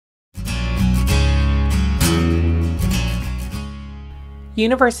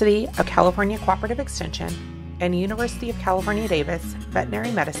University of California Cooperative Extension and University of California Davis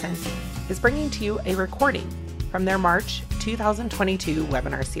Veterinary Medicine is bringing to you a recording from their March 2022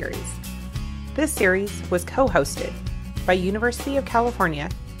 webinar series. This series was co-hosted by University of California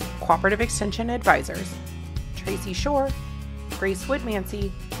Cooperative Extension Advisors Tracy Schohr, Grace Woodmansee,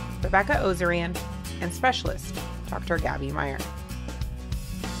 Rebecca Ozeran, and specialist Dr. Gaby Maier.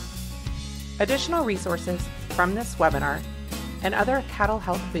 Additional resources from this webinar and other cattle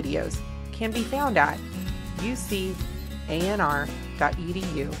health videos can be found at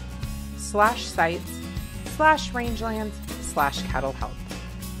ucanr.edu/sites/rangelands/cattle health.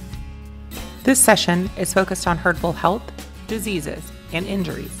 This session is focused on herd bull health, diseases, and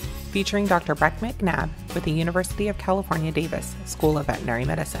injuries, featuring Dr. Bret McNabb with the University of California Davis School of Veterinary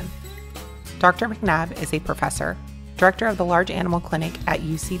Medicine. Dr. McNabb is a professor, director of the Large Animal Clinic at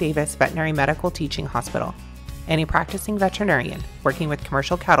UC Davis Veterinary Medical Teaching Hospital, and a practicing veterinarian working with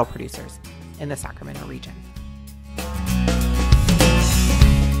commercial cattle producers in the Sacramento region.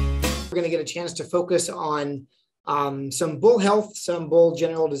 We're going to get a chance to focus on some bull health, some bull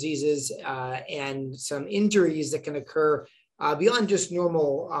general diseases, and some injuries that can occur beyond just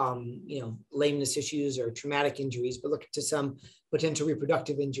normal, lameness issues or traumatic injuries, but look to some potential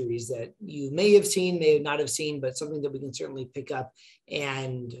reproductive injuries that you may have seen, may not have seen, but something that we can certainly pick up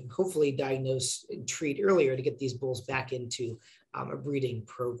and hopefully diagnose and treat earlier to get these bulls back into a breeding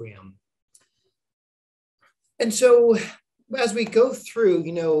program. And so as we go through,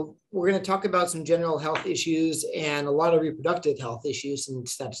 we're going to talk about some general health issues and a lot of reproductive health issues,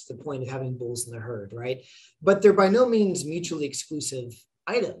 since that's the point of having bulls in the herd, right? But they're by no means mutually exclusive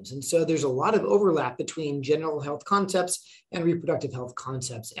items. And so there's a lot of overlap between general health concepts and reproductive health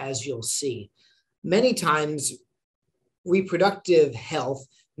concepts, as you'll see. Many times, reproductive health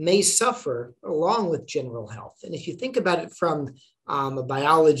may suffer along with general health. And if you think about it from a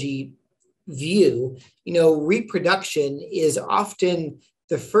biology view, reproduction is often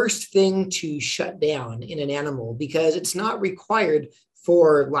the first thing to shut down in an animal because it's not required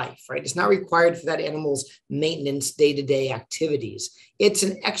for life, right? It's not required for that animal's maintenance day-to-day activities. It's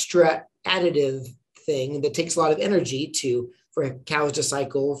an extra additive thing that takes a lot of energy for cows to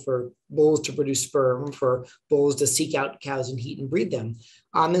cycle, for bulls to produce sperm, for bulls to seek out cows and heat and breed them.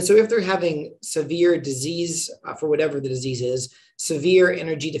 And so if they're having severe disease, for whatever the disease is, severe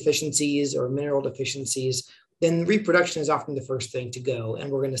energy deficiencies or mineral deficiencies, then reproduction is often the first thing to go. And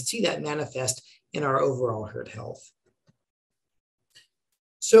we're going to see that manifest in our overall herd health.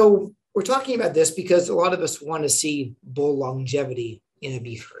 So we're talking about this because a lot of us want to see bull longevity in a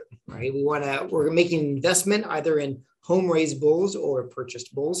beef herd, right? We're making an investment either in home-raised bulls or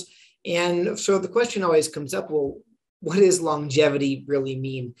purchased bulls. And so the question always comes up, well, what does longevity really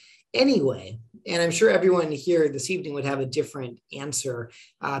mean anyway? And I'm sure everyone here this evening would have a different answer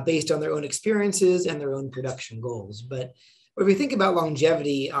based on their own experiences and their own production goals. But when we think about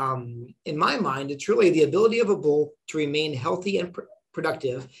longevity, in my mind, it's really the ability of a bull to remain healthy and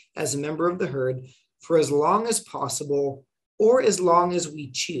productive as a member of the herd for as long as possible or as long as we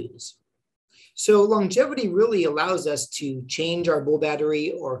choose. So longevity really allows us to change our bull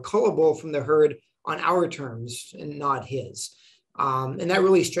battery or cull a bull from the herd on our terms and not his. And that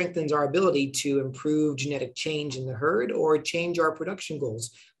really strengthens our ability to improve genetic change in the herd or change our production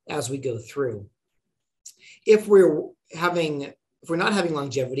goals as we go through. If we're not having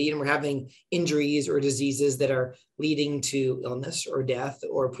longevity and we're having injuries or diseases that are leading to illness or death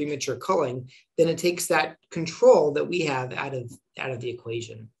or premature culling, then it takes that control that we have out of the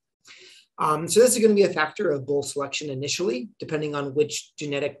equation. So this is going to be a factor of bull selection initially, depending on which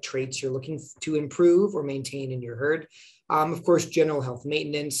genetic traits you're looking to improve or maintain in your herd. Of course, general health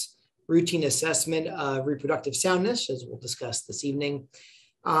maintenance, routine assessment of reproductive soundness, as we'll discuss this evening,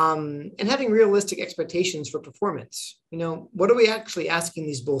 and having realistic expectations for performance. What are we actually asking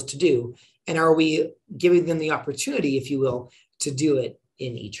these bulls to do? And are we giving them the opportunity, if you will, to do it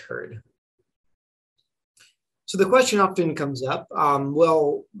in each herd? So the question often comes up,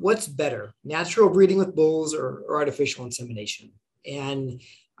 well, what's better, natural breeding with bulls or artificial insemination? And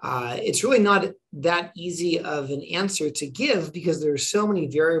it's really not that easy of an answer to give because there are so many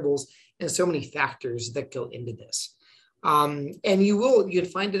variables and so many factors that go into this. And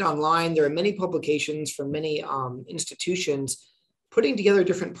you'd find it online. There are many publications from many institutions putting together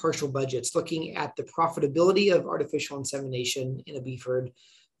different partial budgets, looking at the profitability of artificial insemination in a beef herd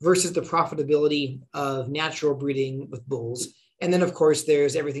versus the profitability of natural breeding with bulls. And then, of course,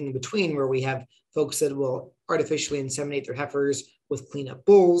 there's everything in between where we have folks that will artificially inseminate their heifers with cleanup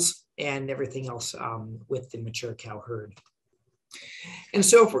bulls and everything else with the mature cow herd. And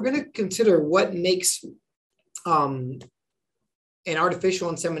so if we're going to consider what makes an artificial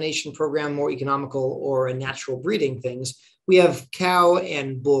insemination program more economical or a natural breeding things, we have cow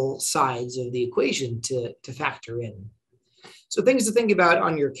and bull sides of the equation to factor in. So things to think about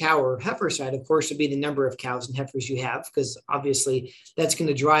on your cow or heifer side, of course, would be the number of cows and heifers you have, because obviously that's going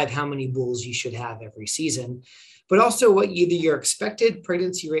to drive how many bulls you should have every season, but also what either your expected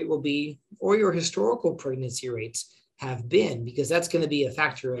pregnancy rate will be or your historical pregnancy rates have been, because that's going to be a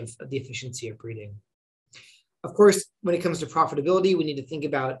factor of the efficiency of breeding. Of course, when it comes to profitability, we need to think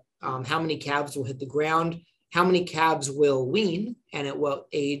about how many calves will hit the ground, how many calves will wean, and at what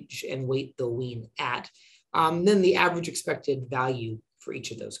age and weight they'll wean at. Then the average expected value for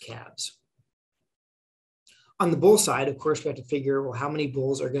each of those calves. On the bull side, of course, we have to figure, well, how many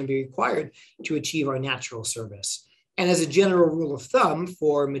bulls are going to be required to achieve our natural service. And as a general rule of thumb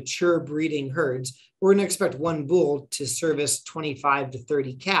for mature breeding herds, we're going to expect one bull to service 25 to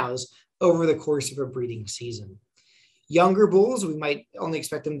 30 cows over the course of a breeding season. Younger bulls, we might only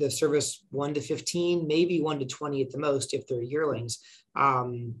expect them to service 1 to 15, maybe 1 to 20 at the most if they're yearlings.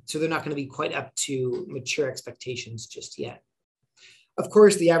 So they're not going to be quite up to mature expectations just yet. Of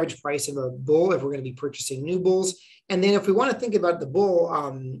course, the average price of a bull if we're going to be purchasing new bulls. And then if we want to think about the bull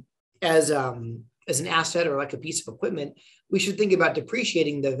as an asset or like a piece of equipment, we should think about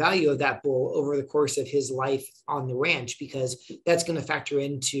depreciating the value of that bull over the course of his life on the ranch, because that's going to factor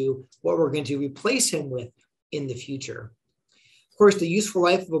into what we're going to replace him with in the future. Of course, the useful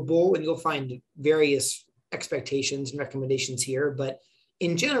life of a bull, and you'll find various expectations and recommendations here, but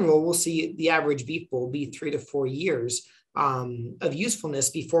in general, we'll see the average beef bull be 3 to 4 years of usefulness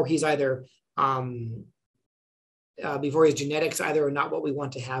before he's either before his genetics either are not what we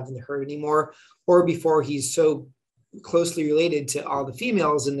want to have in the herd anymore, or before he's so closely related to all the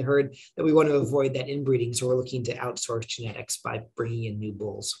females in the herd that we want to avoid that inbreeding. So we're looking to outsource genetics by bringing in new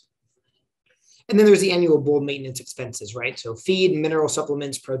bulls. And then there's the annual bull maintenance expenses, right? So feed, mineral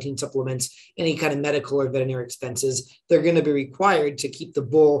supplements, protein supplements, any kind of medical or veterinary expenses, they're going to be required to keep the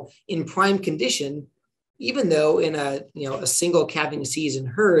bull in prime condition, even though in a single calving season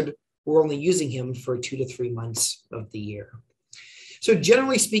herd, we're only using him for 2 to 3 months of the year. So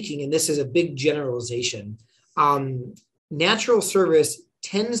generally speaking, and this is a big generalization, natural service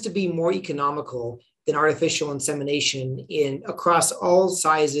tends to be more economical than artificial insemination across all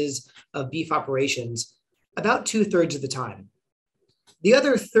sizes of beef operations about 2/3 of the time. The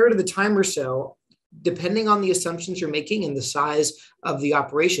other third of the time or so, depending on the assumptions you're making and the size of the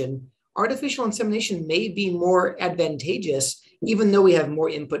operation, artificial insemination may be more advantageous, even though we have more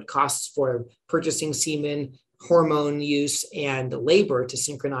input costs for purchasing semen, hormone use, and labor to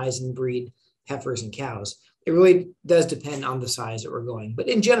synchronize and breed heifers and cows. It really does depend on the size that we're going. But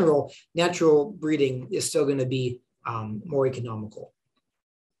in general, natural breeding is still going to be more economical.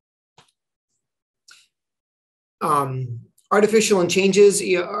 Artificial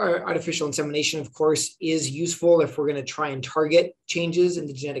insemination, of course, is useful if we're going to try and target changes in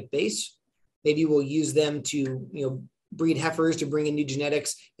the genetic base. Maybe we'll use them to breed heifers to bring in new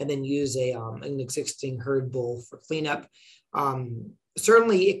genetics, and then use an existing herd bull for cleanup.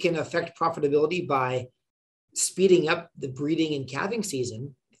 Certainly, it can affect profitability by speeding up the breeding and calving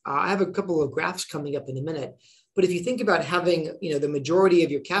season. I have a couple of graphs coming up in a minute, but if you think about having the majority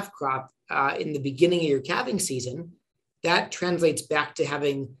of your calf crop in the beginning of your calving season, that translates back to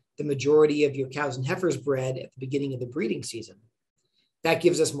having the majority of your cows and heifers bred at the beginning of the breeding season. That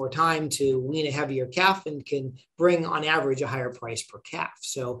gives us more time to wean a heavier calf and can bring on average a higher price per calf.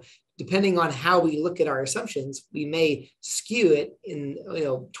 So depending on how we look at our assumptions, we may skew it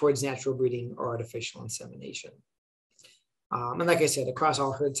towards natural breeding or artificial insemination. And like I said, across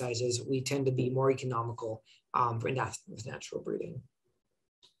all herd sizes, we tend to be more economical with natural breeding.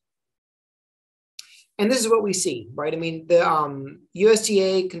 And this is what we see, right? I mean, the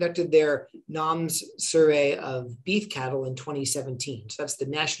USDA conducted their NAHMS survey of beef cattle in 2017. So that's the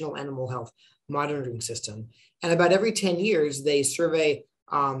National Animal Health Monitoring System. And about every 10 years, they survey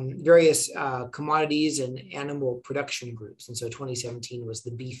various commodities and animal production groups. And so 2017 was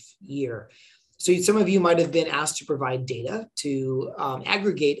the beef year. So some of you might have been asked to provide data to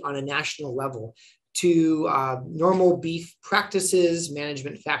aggregate on a national level to normal beef practices,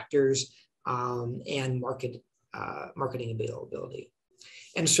 management factors, and marketing availability.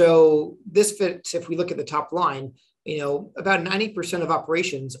 And so this fits, if we look at the top line, about 90% of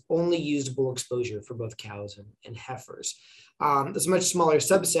operations only used bull exposure for both cows and heifers. This much smaller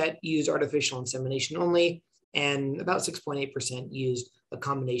subset used artificial insemination only, and about 6.8% used a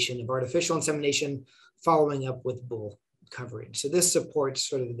combination of artificial insemination following up with bull coverage. So this supports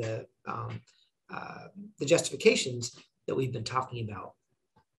sort of the justifications that we've been talking about.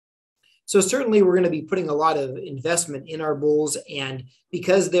 So certainly we're going to be putting a lot of investment in our bulls, and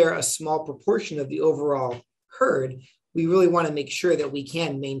because they're a small proportion of the overall herd, we really want to make sure that we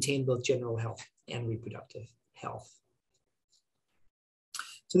can maintain both general health and reproductive health.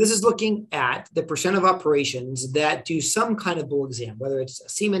 So this is looking at the percent of operations that do some kind of bull exam, whether it's a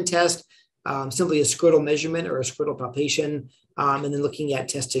semen test, simply a scrotal measurement or a scrotal palpation, and then looking at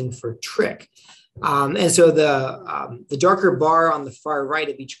testing for trick. And so the darker bar on the far right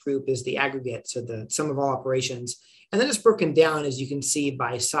of each group is the aggregate, so the sum of all operations. And then it's broken down, as you can see,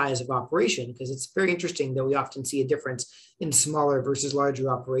 by size of operation, because it's very interesting that we often see a difference in smaller versus larger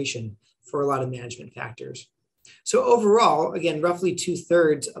operation for a lot of management factors. So overall, again, roughly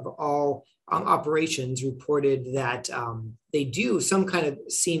 2/3 of all operations reported that they do some kind of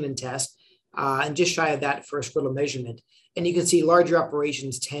semen test, and just shy of that for a scrotal measurement. And you can see larger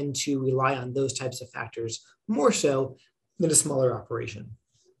operations tend to rely on those types of factors more so than a smaller operation.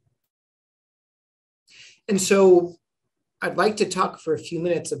 And so I'd like to talk for a few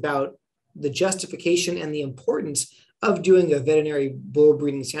minutes about the justification and the importance of doing a veterinary bull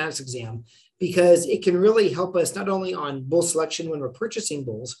breeding status exam, because it can really help us not only on bull selection when we're purchasing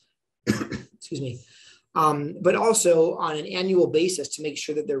bulls, excuse me, but also on an annual basis to make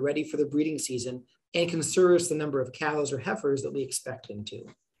sure that they're ready for the breeding season and can service the number of cows or heifers that we expect them to.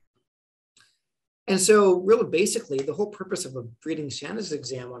 And so really basically the whole purpose of a breeding status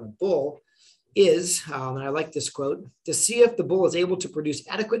exam on a bull is, and I like this quote, to see if the bull is able to produce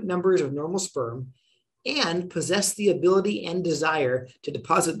adequate numbers of normal sperm and possess the ability and desire to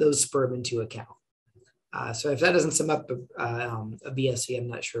deposit those sperm into a cow. So if that doesn't sum up a BSc, I'm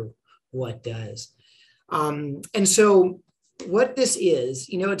not sure what does. And so what this is,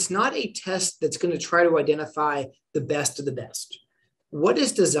 it's not a test that's going to try to identify the best of the best. What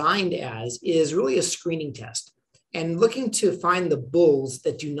it's designed as is really a screening test and looking to find the bulls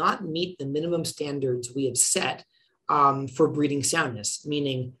that do not meet the minimum standards we have set for breeding soundness,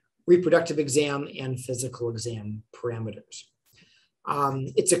 meaning reproductive exam and physical exam parameters.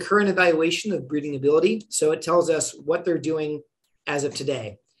 It's a current evaluation of breeding ability, so it tells us what they're doing as of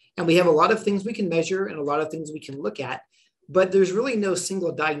today. And we have a lot of things we can measure and a lot of things we can look at, but there's really no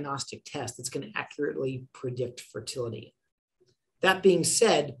single diagnostic test that's going to accurately predict fertility. That being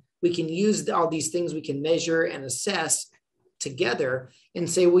said, we can use all these things we can measure and assess together and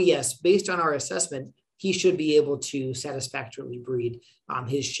say, well, yes, based on our assessment, he should be able to satisfactorily breed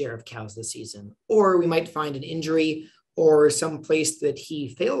his share of cows this season. Or we might find an injury or some place that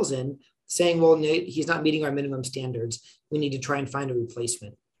he fails in, saying, well, no, he's not meeting our minimum standards. We need to try and find a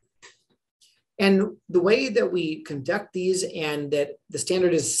replacement. And the way that we conduct these and that the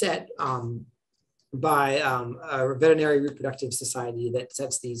standard is set by a veterinary reproductive society that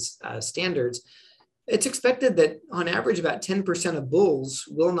sets these standards, it's expected that on average about 10% of bulls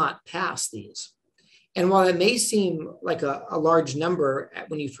will not pass these. And while it may seem like a large number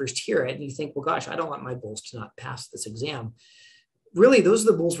when you first hear it and you think, well, gosh, I don't want my bulls to not pass this exam. Really, those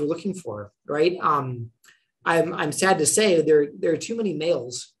are the bulls we're looking for, right? I'm sad to say there are too many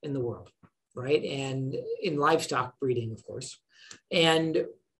males in the world, right? And in livestock breeding, of course. And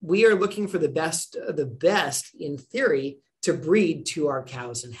we are looking for the best in theory to breed to our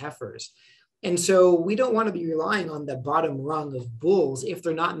cows and heifers. And so we don't want to be relying on the bottom rung of bulls if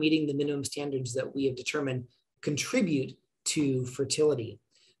they're not meeting the minimum standards that we have determined contribute to fertility.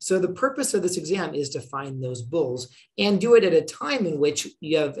 So the purpose of this exam is to find those bulls and do it at a time in which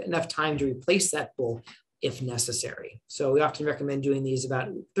you have enough time to replace that bull if necessary. So we often recommend doing these about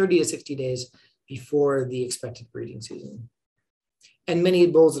 30 to 60 days before the expected breeding season. And many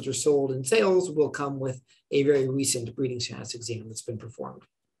bulls that are sold in sales will come with a very recent breeding status exam that's been performed.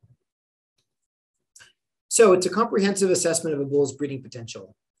 So it's a comprehensive assessment of a bull's breeding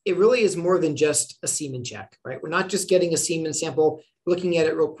potential. It really is more than just a semen check, right? We're not just getting a semen sample, looking at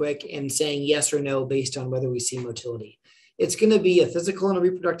it real quick and saying yes or no based on whether we see motility. It's going to be a physical and a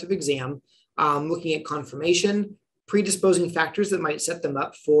reproductive exam, looking at conformation, predisposing factors that might set them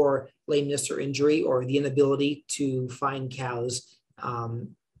up for lameness or injury or the inability to find cows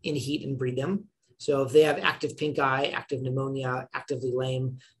in heat and breed them. So if they have active pink eye, active pneumonia, actively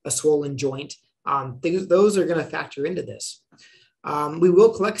lame, a swollen joint, those are going to factor into this. We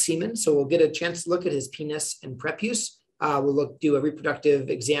will collect semen, so we'll get a chance to look at his penis and prepuce. We'll do a reproductive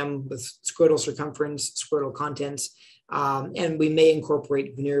exam with scrotal circumference, scrotal contents, and we may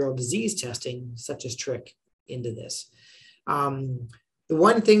incorporate venereal disease testing, such as trick, into this. The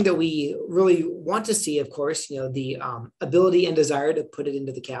one thing that we really want to see, of course, the ability and desire to put it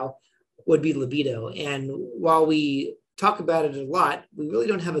into the cow would be libido. And while we talk about it a lot, we really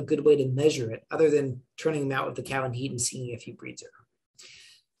don't have a good way to measure it other than turning them out with the cow in heat and seeing if he breeds her.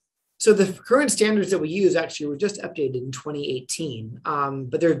 So the current standards that we use actually were just updated in 2018,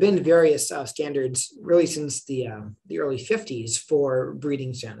 but there have been various standards really since the early 50s for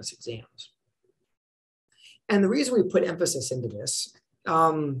breeding status exams. And the reason we put emphasis into this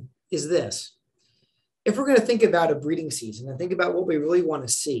is this. If we're going to think about a breeding season and think about what we really want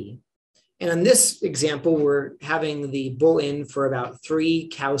to see, and in this example, we're having the bull in for about 3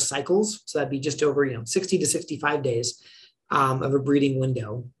 cow cycles. So that'd be just over 60 to 65 days of a breeding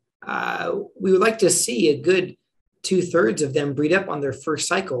window. We would like to see a good 2/3 of them breed up on their first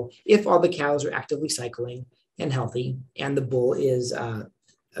cycle if all the cows are actively cycling and healthy, and the bull is a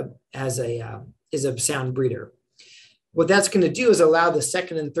sound breeder. What that's going to do is allow the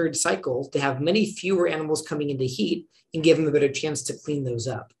second and third cycles to have many fewer animals coming into heat and give them a better chance to clean those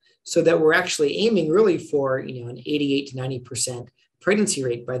up, so that we're actually aiming really for an 88 to 90% pregnancy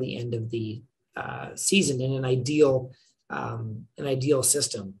rate by the end of the season in an ideal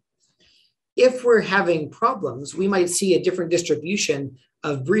system. If we're having problems, we might see a different distribution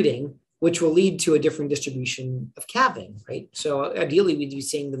of breeding, which will lead to a different distribution of calving, right? So ideally, we'd be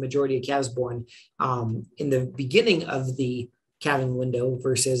seeing the majority of calves born in the beginning of the calving window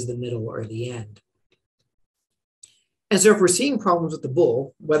versus the middle or the end. And so if we're seeing problems with the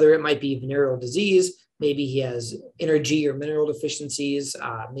bull, whether it might be venereal disease, maybe he has energy or mineral deficiencies,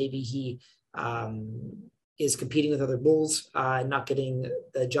 maybe he is competing with other bulls and not getting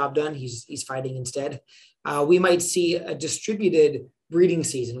the job done, he's fighting instead, we might see a distributed breeding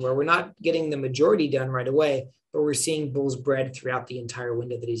season where we're not getting the majority done right away, but we're seeing bulls bred throughout the entire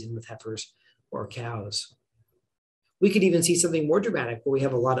window that he's in with heifers or cows. We could even see something more dramatic where we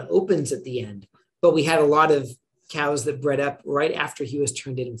have a lot of opens at the end, but we had a lot of cows that bred up right after he was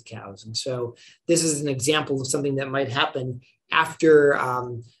turned in with cows. And so this is an example of something that might happen after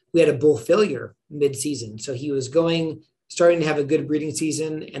we had a bull failure mid-season. So he was starting to have a good breeding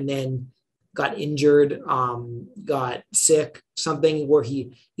season and then got injured, got sick, something where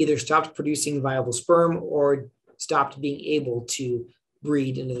he either stopped producing viable sperm or stopped being able to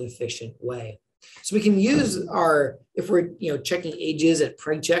breed in an efficient way. So we can use if we're checking ages at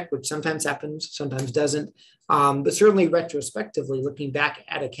preg check, which sometimes happens, sometimes doesn't, but certainly retrospectively looking back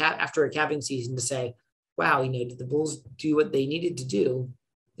at after a calving season to say, wow, did the bulls do what they needed to do,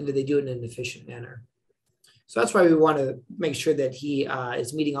 and did they do it in an efficient manner? So that's why we want to make sure that he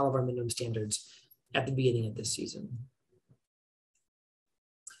is meeting all of our minimum standards at the beginning of this season.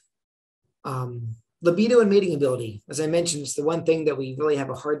 Libido and mating ability, as I mentioned, is the one thing that we really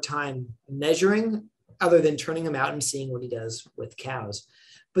have a hard time measuring other than turning him out and seeing what he does with cows.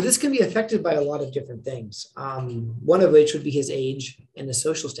 But this can be affected by a lot of different things, one of which would be his age and his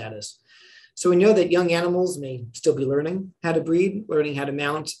social status. So we know that young animals may still be learning how to breed, learning how to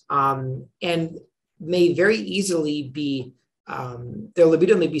mount, and may very easily be, their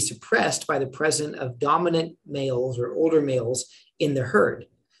libido may be suppressed by the presence of dominant males or older males in the herd.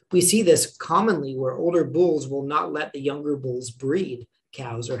 We see this commonly where older bulls will not let the younger bulls breed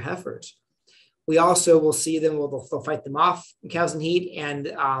cows or heifers. We also will see them, they'll fight them off, cows in heat, and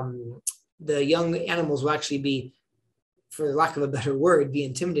the young animals will actually be, for lack of a better word, be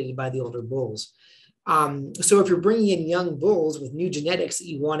intimidated by the older bulls. So if you're bringing in young bulls with new genetics that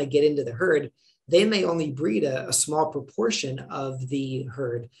you want to get into the herd, they may only breed a small proportion of the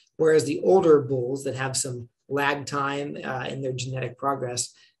herd, whereas the older bulls that have some lag time in their genetic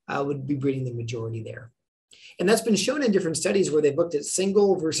progress would be breeding the majority there. And that's been shown in different studies where they've looked at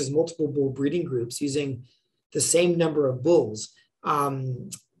single versus multiple bull breeding groups using the same number of bulls.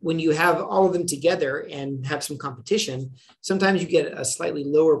 When you have all of them together and have some competition, sometimes you get a slightly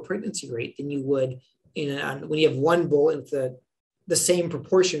lower pregnancy rate than you would when you have one bull in the same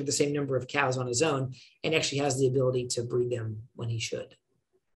proportion, the same number of cows on his own, and actually has the ability to breed them when he should.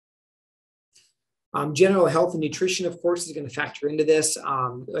 General health and nutrition, of course, is going to factor into this,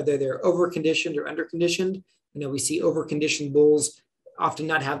 whether they're over-conditioned or under-conditioned. We see over-conditioned bulls often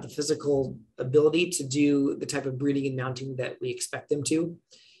not have the physical ability to do the type of breeding and mounting that we expect them to.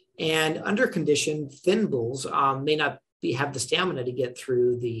 And under-conditioned thin bulls may not have the stamina to get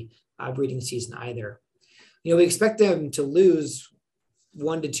through the breeding season either. We expect them to lose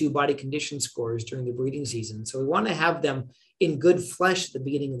 1 to 2 body condition scores during the breeding season. So we want to have them in good flesh at the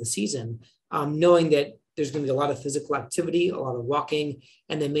beginning of the season, knowing that there's going to be a lot of physical activity, a lot of walking,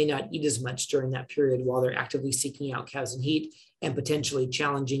 and they may not eat as much during that period while they're actively seeking out cows in heat and potentially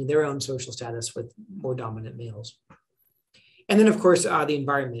challenging their own social status with more dominant males. And then, of course, the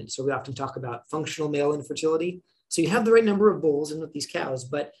environment. So we often talk about functional male infertility. So you have the right number of bulls in with these cows,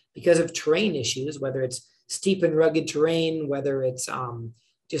 but because of terrain issues, whether it's steep and rugged terrain, whether it's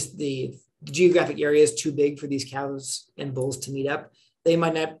just the geographic area is too big for these cows and bulls to meet up, they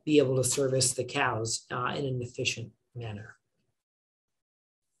might not be able to service the cows in an efficient manner.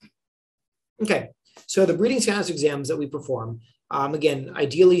 Okay, so the breeding status exams that we perform, again,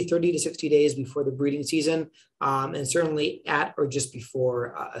 ideally 30 to 60 days before the breeding season, and certainly at or just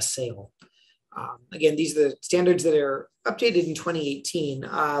before a sale. Again, these are the standards that are updated in 2018,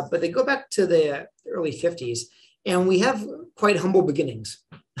 but they go back to the early 50s, and we have quite humble beginnings.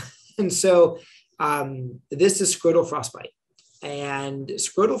 And so this is scrotal frostbite. And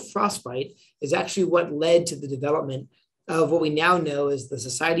scrotal frostbite is actually what led to the development of what we now know as the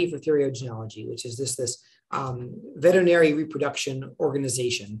Society for Theriogenology, which is this veterinary reproduction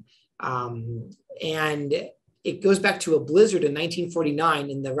organization. And it goes back to a blizzard in 1949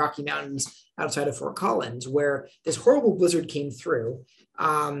 in the Rocky Mountains outside of Fort Collins, where this horrible blizzard came through.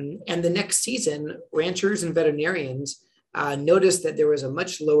 And the next season, ranchers and veterinarians noticed that there was a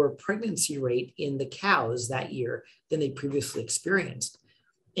much lower pregnancy rate in the cows that year than they previously experienced.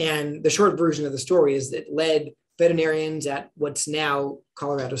 And the short version of the story is that it led veterinarians at what's now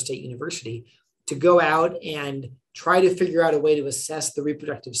Colorado State University to go out and try to figure out a way to assess the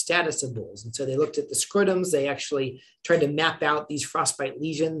reproductive status of bulls. And so they looked at the scrotums. They actually tried to map out these frostbite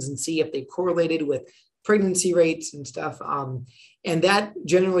lesions and see if they correlated with pregnancy rates and stuff. And that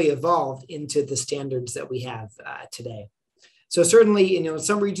generally evolved into the standards that we have today. So certainly, in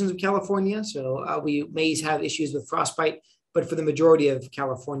some regions of California, we may have issues with frostbite, but for the majority of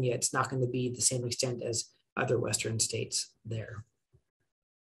California, it's not going to be the same extent as other Western states there.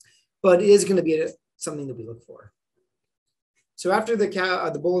 But it is going to be something that we look for. So after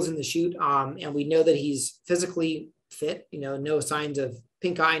the bull is in the chute, and we know that he's physically fit, no signs of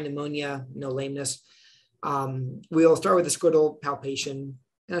pink eye, pneumonia, no lameness, we'll start with a scrotal palpation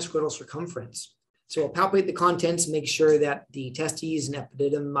and a scrotal circumference. So we'll palpate the contents, make sure that the testes and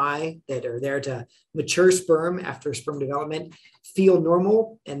epididymi that are there to mature sperm after sperm development feel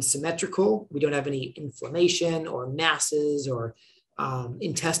normal and symmetrical. We don't have any inflammation or masses or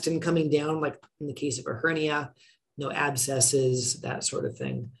intestine coming down, like in the case of a hernia, no abscesses, that sort of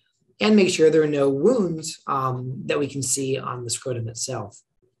thing. And make sure there are no wounds that we can see on the scrotum itself.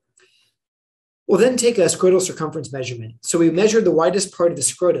 We'll then take a scrotal circumference measurement. So we measure the widest part of the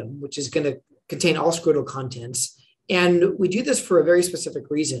scrotum, which is going to contain all scrotal contents. And we do this for a very specific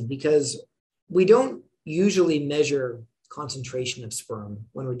reason, because we don't usually measure concentration of sperm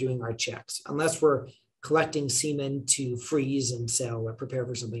when we're doing our checks, unless we're collecting semen to freeze and sell or prepare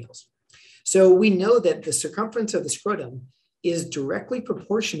for something else. So we know that the circumference of the scrotum is directly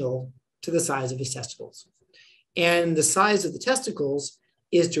proportional to the size of his testicles. And the size of the testicles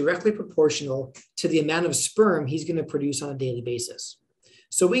is directly proportional to the amount of sperm he's going to produce on a daily basis.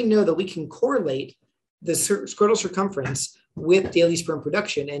 So we know that we can correlate the scrotal circumference with daily sperm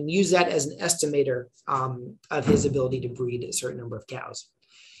production and use that as an estimator of his ability to breed a certain number of cows.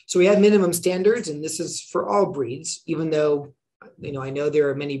 So we have minimum standards, and this is for all breeds, even though I know there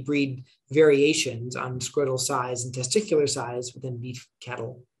are many breed variations on scrotal size and testicular size within beef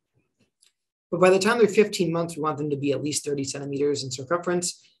cattle. But by the time they're 15 months, we want them to be at least 30 centimeters in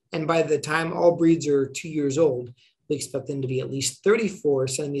circumference. And by the time all breeds are 2 years old, we expect them to be at least 34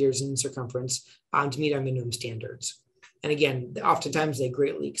 centimeters in circumference to meet our minimum standards. And again, oftentimes they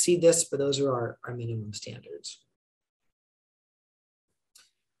greatly exceed this, but those are our minimum standards.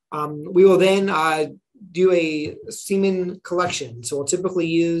 We will then do a semen collection. So we'll typically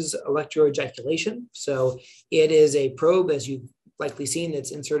use electroejaculation. So it is a probe, as you've likely seen,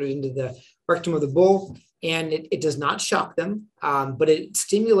 that's inserted into the rectum of the bull, and it does not shock them, but it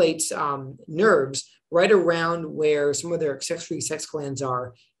stimulates nerves right around where some of their accessory sex glands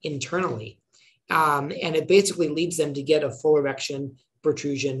are internally. And it basically leads them to get a full erection,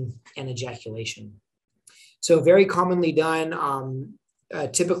 protrusion, and ejaculation. So very commonly done,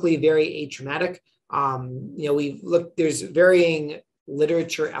 typically very atraumatic. There's varying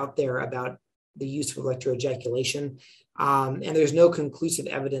literature out there about the use of electroejaculation, and there's no conclusive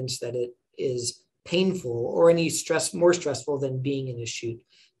evidence that it is painful or any more stressful than being in a chute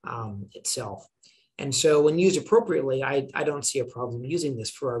itself. And so when used appropriately, I don't see a problem using this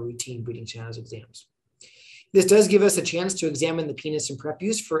for our routine breeding channels exams. This does give us a chance to examine the penis and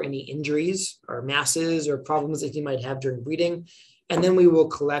prepuce for any injuries or masses or problems that he might have during breeding. And then we will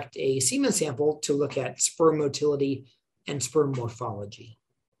collect a semen sample to look at sperm motility and sperm morphology.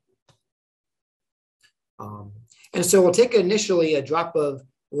 And so we'll take initially a drop of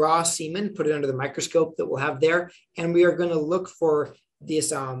raw semen, put it under the microscope that we'll have there, and we are going to look for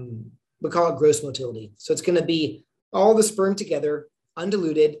this, we call it gross motility. So it's going to be all the sperm together,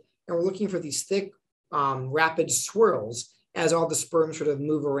 undiluted, and we're looking for these thick, rapid swirls as all the sperm sort of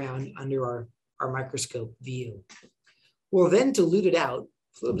move around under our microscope view. We'll then dilute it out,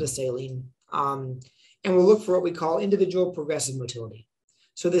 a little bit of saline, and we'll look for what we call individual progressive motility.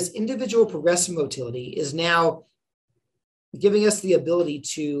 So this individual progressive motility is now giving us the ability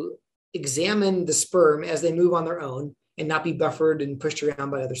to examine the sperm as they move on their own and not be buffered and pushed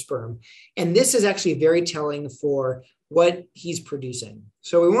around by other sperm. And this is actually very telling for what he's producing.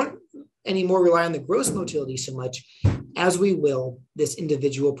 So we won't anymore rely on the gross motility so much as we will this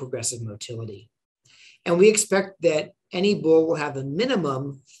individual progressive motility. And we expect that any bull will have a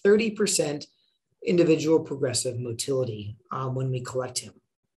minimum 30% individual progressive motility when we collect him.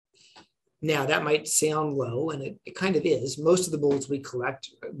 Now, that might sound low, and it kind of is. Most of the bulls we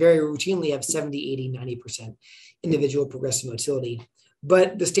collect very routinely have 70, 80, 90% individual progressive motility.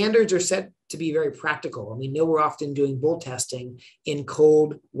 But the standards are set to be very practical. And we know we're often doing bull testing in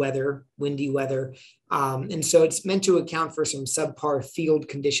cold weather, windy weather. And so it's meant to account for some subpar field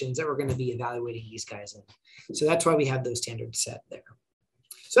conditions that we're going to be evaluating these guys in. So that's why we have those standards set there.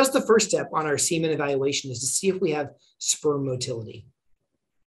 So that's the first step on our semen evaluation, is to see if we have sperm motility.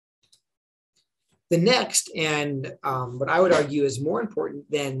 The next, and what I would argue is more important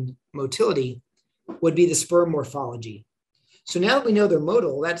than motility, would be the sperm morphology. So now that we know they're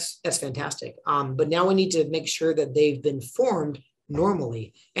motile, that's fantastic. But now we need to make sure that they've been formed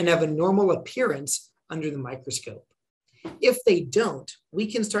normally and have a normal appearance under the microscope. If they don't, we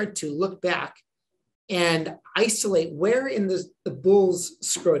can start to look back and isolate where in the bull's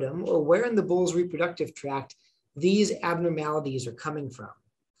scrotum or where in the bull's reproductive tract these abnormalities are coming from.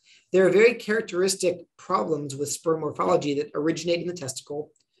 There are very characteristic problems with sperm morphology that originate in the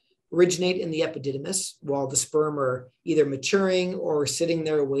testicle, originate in the epididymis while the sperm are either maturing or sitting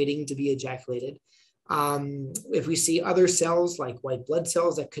there waiting to be ejaculated. If we see other cells like white blood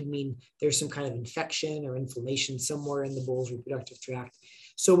cells, that could mean there's some kind of infection or inflammation somewhere in the bull's reproductive tract.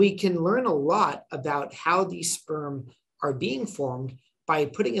 So we can learn a lot about how these sperm are being formed by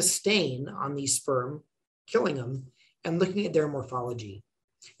putting a stain on these sperm, killing them, and looking at their morphology.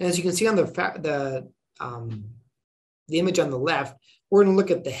 And as you can see on the image on the left, we're going to look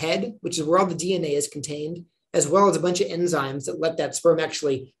at the head, which is where all the DNA is contained, as well as a bunch of enzymes that let that sperm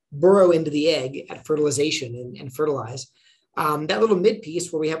actually burrow into the egg at fertilization and fertilize. That little mid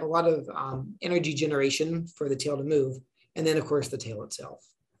piece where we have a lot of energy generation for the tail to move, and then, of course, the tail itself.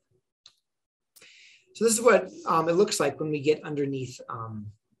 So this is what it looks like when we get underneath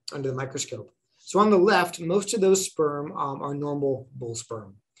under the microscope. So on the left, most of those sperm are normal bull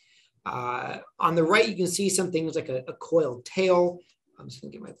sperm. On the right, you can see some things like a coiled tail. I'm just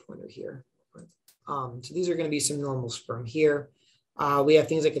going to get my pointer here. So these are going to be some normal sperm here. We have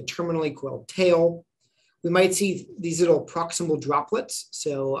things like a terminally coiled tail. We might see these little proximal droplets.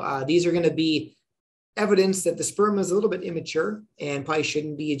 So these are going to be evidence that the sperm is a little bit immature and probably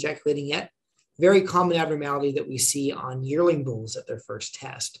shouldn't be ejaculating yet. Very common abnormality that we see on yearling bulls at their first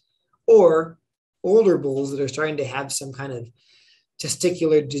test, or older bulls that are starting to have some kind of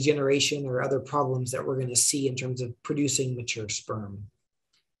testicular degeneration or other problems that we're going to see in terms of producing mature sperm.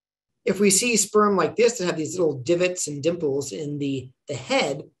 If we see sperm like this that have these little divots and dimples in the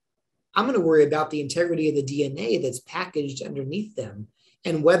head, I'm going to worry about the integrity of the DNA that's packaged underneath them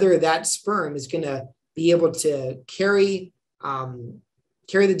and whether that sperm is going to be able to carry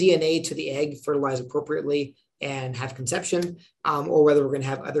the DNA to the egg, fertilize appropriately, and have conception, or whether we're going to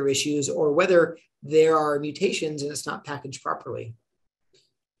have other issues, or whether there are mutations and it's not packaged properly.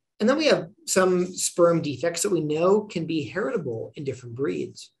 And then we have some sperm defects that we know can be heritable in different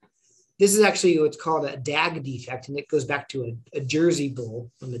breeds. This is actually what's called a DAG defect, and it goes back to a Jersey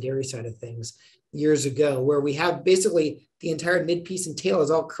bull on the dairy side of things years ago, where we have basically the entire mid-piece and tail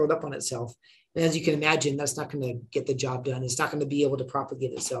is all curled up on itself. And as you can imagine, that's not going to get the job done. It's not going to be able to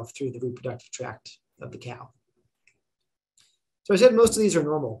propagate itself through the reproductive tract of the cow. So I said most of these are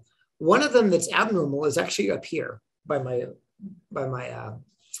normal. One of them that's abnormal is actually up here by my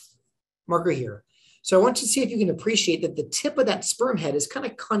marker here. So I want you to see if you can appreciate that the tip of that sperm head is kind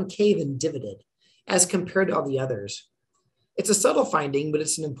of concave and divoted as compared to all the others. It's a subtle finding, but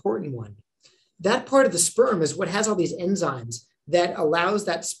it's an important one. That part of the sperm is what has all these enzymes that allows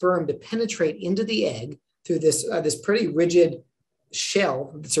that sperm to penetrate into the egg through this pretty rigid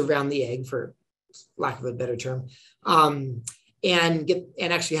shell that's around the egg, for lack of a better term, and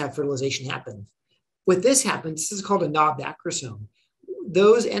actually have fertilization happen. When this happens, this is called a knob acrosome.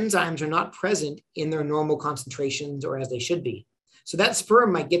 Those enzymes are not present in their normal concentrations or as they should be. So that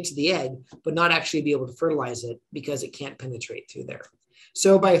sperm might get to the egg, but not actually be able to fertilize it because it can't penetrate through there.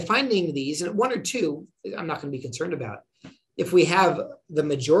 So by finding these, and one or two, I'm not going to be concerned about. If we have the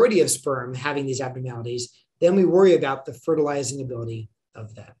majority of sperm having these abnormalities, then we worry about the fertilizing ability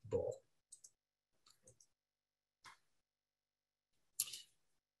of that bull.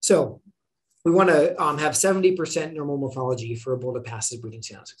 So we want to have 70% normal morphology for a bull to pass his breeding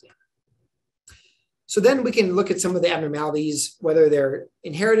sounds exam. So then we can look at some of the abnormalities, whether they're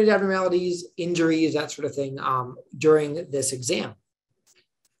inherited abnormalities, injuries, that sort of thing, during this exam.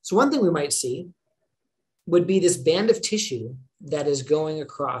 So one thing we might see would be this band of tissue that is going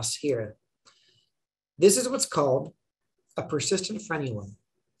across here. This is what's called a persistent frenulum.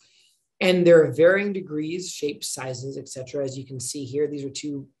 And there are varying degrees, shapes, sizes, etc. As you can see here, these are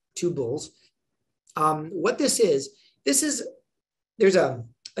two bulls. What this is, there's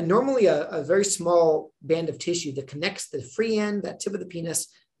normally a very small band of tissue that connects the free end, that tip of the penis,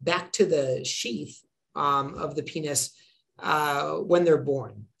 back to the sheath of the penis when they're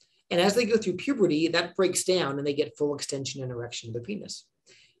born. And as they go through puberty, that breaks down and they get full extension and erection of the penis.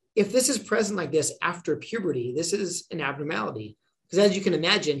 If this is present like this after puberty, this is an abnormality. Because as you can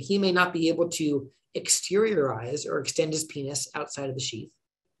imagine, he may not be able to exteriorize or extend his penis outside of the sheath.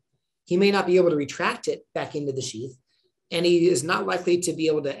 He may not be able to retract it back into the sheath, and he is not likely to be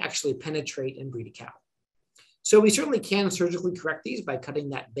able to actually penetrate and breed a cow. So we certainly can surgically correct these by cutting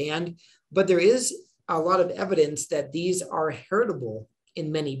that band, but there is a lot of evidence that these are heritable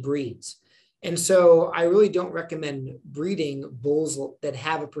in many breeds. And so I really don't recommend breeding bulls that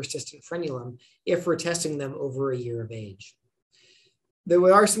have a persistent frenulum if we're testing them over a year of age.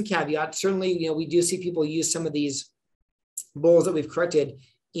 There are some caveats. Certainly, we do see people use some of these bulls that we've corrected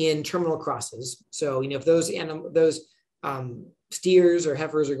in terminal crosses. So, if those steers or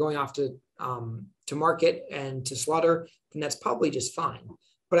heifers are going off to market and to slaughter, then that's probably just fine.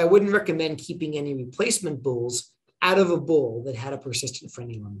 But I wouldn't recommend keeping any replacement bulls out of a bull that had a persistent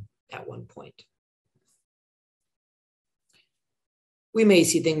frenulum at one point. We may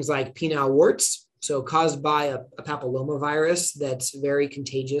see things like penile warts, so caused by a papillomavirus that's very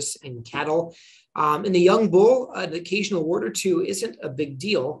contagious in cattle. In the young bull, an occasional wart or two isn't a big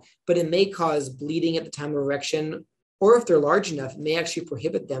deal, but it may cause bleeding at the time of erection, or if they're large enough, it may actually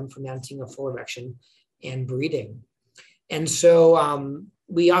prohibit them from mounting a full erection and breeding. And so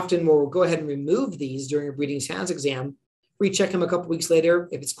we often will go ahead and remove these during a breeding sounds exam, recheck him a couple weeks later.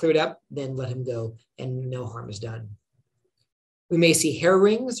 If it's cleared up, then let him go and no harm is done. We may see hair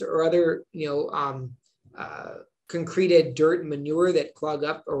rings or other, concreted dirt and manure that clog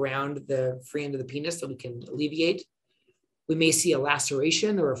up around the free end of the penis that we can alleviate. We may see a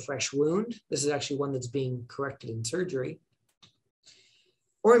laceration or a fresh wound. This is actually one that's being corrected in surgery.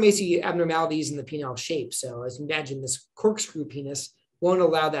 Or we may see abnormalities in the penile shape. So as you imagine, this corkscrew penis won't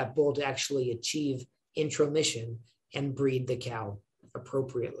allow that bull to actually achieve intromission and breed the cow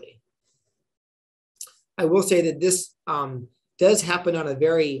appropriately. I will say that this does happen on a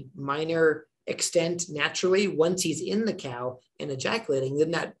very minor extent naturally. Once he's in the cow and ejaculating,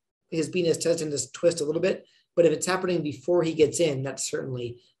 then his penis does tend to twist a little bit. But if it's happening before he gets in, that's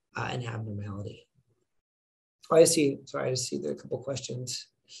certainly an abnormality. I see there are a couple questions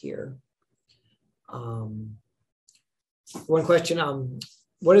here. One question,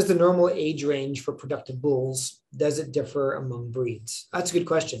 what is the normal age range for productive bulls? Does it differ among breeds? That's a good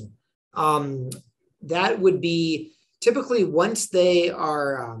question. That would be typically once they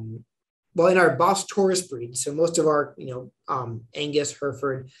are, in our Bos Taurus breed, so most of our, Angus,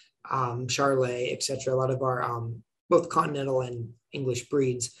 Hereford, Charolais, et cetera, a lot of our both continental and English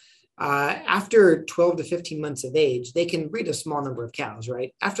breeds, after 12 to 15 months of age, they can breed a small number of cows,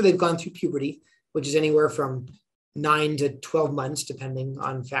 right? After they've gone through puberty, which is anywhere from 9 to 12 months, depending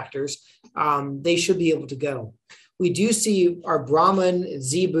on factors, they should be able to go. We do see our Brahman,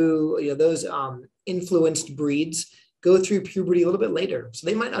 Zebu, those influenced breeds go through puberty a little bit later. So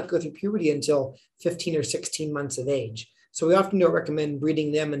they might not go through puberty until 15 or 16 months of age. So we often don't recommend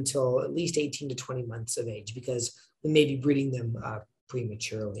breeding them until at least 18 to 20 months of age because we may be breeding them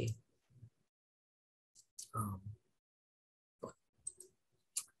prematurely.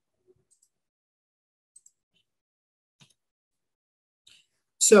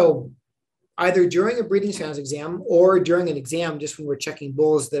 So either during a breeding sounds exam or during an exam, just when we're checking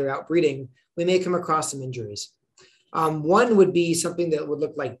bulls that are out breeding, we may come across some injuries. One would be something that would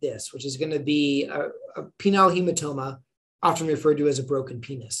look like this, which is going to be a penile hematoma, often referred to as a broken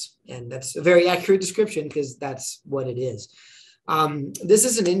penis. And that's a very accurate description because that's what it is. This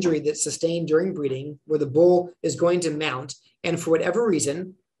is an injury that's sustained during breeding where the bull is going to mount. And for whatever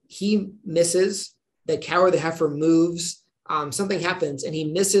reason, he misses, the cow or the heifer moves, something happens and he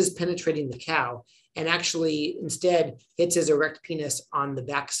misses penetrating the cow and actually instead hits his erect penis on the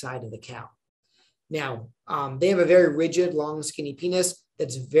backside of the cow. Now, they have a very rigid, long, skinny penis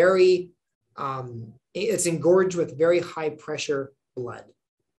that's it's engorged with very high pressure blood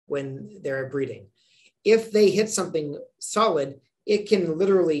when they're breeding. If they hit something solid, it can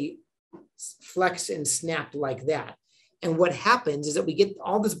literally flex and snap like that. And what happens is that we get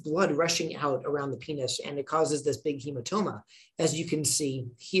all this blood rushing out around the penis, and it causes this big hematoma, as you can see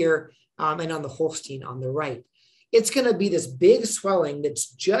here and on the Holstein on the right. It's going to be this big swelling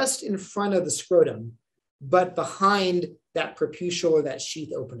that's just in front of the scrotum, but behind that preputial or that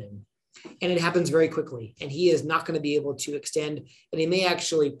sheath opening. And it happens very quickly, and he is not going to be able to extend, and he may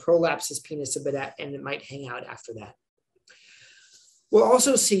actually prolapse his penis a bit, and it might hang out after that. We'll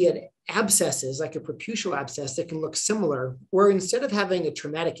also see abscesses, like a preputial abscess, that can look similar, where instead of having a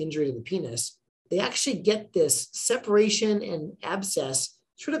traumatic injury to the penis, they actually get this separation and abscess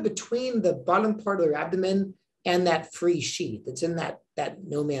sort of between the bottom part of their abdomen and that free sheath. It's in that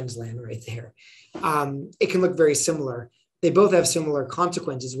no man's land right there. It can look very similar. They both have similar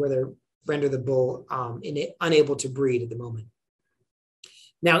consequences where they render the bull unable to breed at the moment.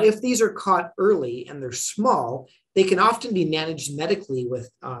 Now, if these are caught early and they're small, they can often be managed medically with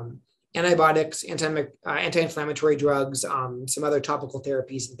antibiotics, anti-inflammatory drugs, some other topical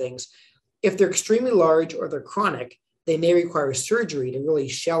therapies and things. If they're extremely large or they're chronic, they may require surgery to really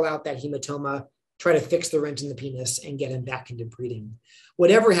shell out that hematoma, try to fix the rent in the penis, and get him back into breeding.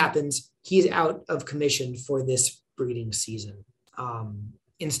 Whatever happens, he's out of commission for this breeding season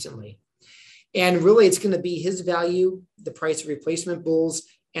instantly. And really, it's going to be his value, the price of replacement bulls,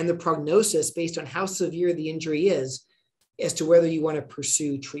 and the prognosis based on how severe the injury is as to whether you want to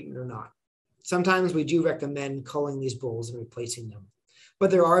pursue treatment or not. Sometimes we do recommend culling these bulls and replacing them,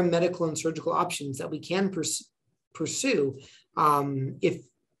 but there are medical and surgical options that we can pursue if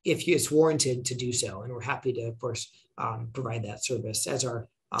it's warranted to do so. And we're happy to, of course, provide that service, as are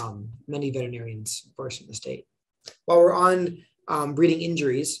many veterinarians, of course, in the state. While we're on breeding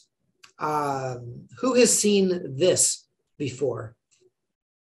injuries, who has seen this before?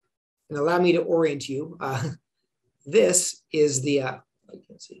 And allow me to orient you. This is the, I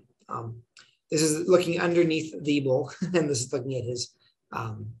can't see. This is looking underneath the bull, and this is looking at his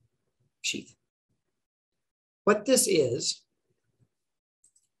sheath. What this is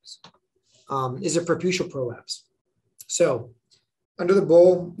a preputial prolapse. So under the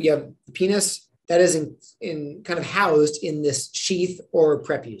bull, you have the penis that is in kind of housed in this sheath or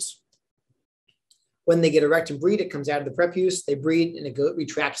prepuce. When they get erect and breed, it comes out of the prepuce, they breed, and it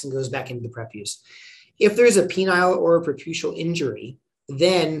retracts and goes back into the prepuce. If there's a penile or a preputial injury,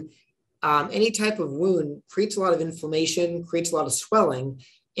 then any type of wound creates a lot of inflammation, creates a lot of swelling.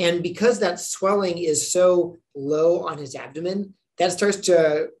 And because that swelling is so low on his abdomen, that starts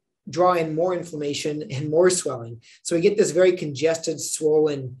to draw in more inflammation and more swelling. So we get this very congested,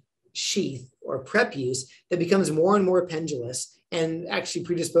 swollen sheath or prepuce that becomes more and more pendulous and actually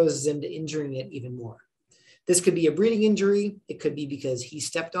predisposes him to injuring it even more. This could be a breeding injury. It could be because he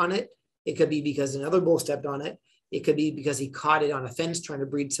stepped on it. It could be because another bull stepped on it. It could be because he caught it on a fence trying to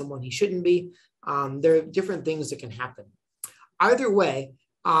breed someone he shouldn't be. There are different things that can happen. Either way,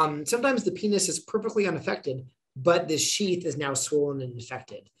 sometimes the penis is perfectly unaffected, but this sheath is now swollen and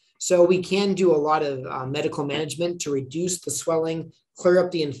infected. So we can do a lot of medical management to reduce the swelling, clear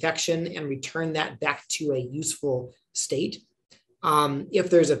up the infection, and return that back to a useful state. If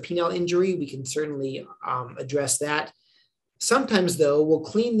there's a penile injury, we can certainly address that. Sometimes, though, we'll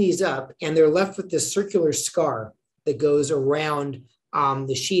clean these up, and they're left with this circular scar that goes around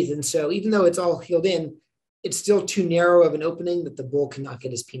the sheath. And so even though it's all healed in, it's still too narrow of an opening that the bull cannot get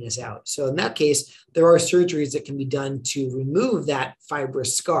his penis out. So in that case, there are surgeries that can be done to remove that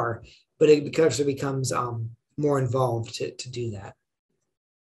fibrous scar, but it becomes more involved to do that.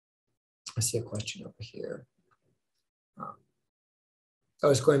 I see a question over here. I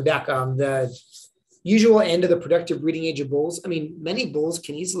was going back on the usual end of the productive breeding age of bulls. I mean, many bulls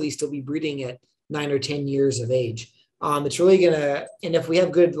can easily still be breeding at 9 or 10 years of age. It's really going to, and if we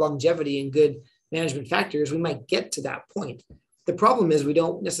have good longevity and good management factors, we might get to that point. The problem is we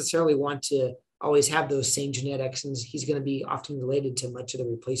don't necessarily want to always have those same genetics, and he's going to be often related to much of the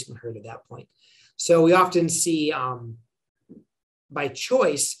replacement herd at that point. So we often see, by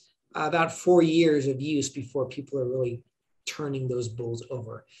choice, about 4 years of use before people are really turning those bulls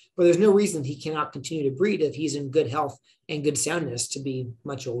over. But there's no reason he cannot continue to breed if he's in good health and good soundness to be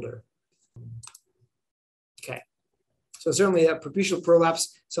much older. Okay. So certainly a preputial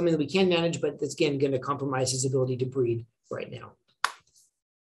prolapse, something that we can manage, but it's again going to compromise his ability to breed right now.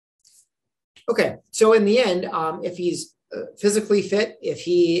 Okay, so in the end, if he's physically fit, if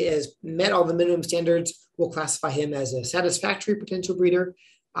he has met all the minimum standards, we'll classify him as a satisfactory potential breeder.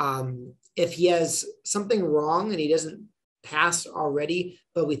 If he has something wrong and he doesn't pass already,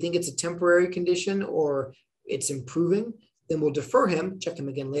 but we think it's a temporary condition or it's improving, then we'll defer him, check him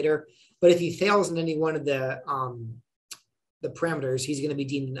again later. But if he fails in any one of the the parameters, he's going to be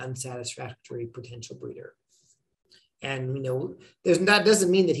deemed an unsatisfactory potential breeder. And that doesn't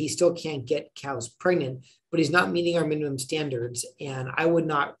mean that he still can't get cows pregnant, but he's not meeting our minimum standards. And I would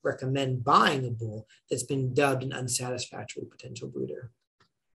not recommend buying a bull that's been dubbed an unsatisfactory potential breeder.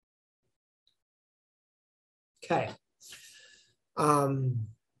 Okay.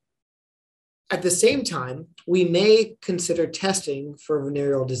 At the same time, we may consider testing for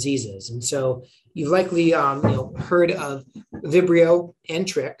venereal diseases. And so you've likely heard of Vibrio and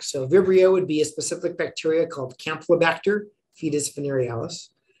Trick. So Vibrio would be a specific bacteria called Campylobacter fetus venerealis,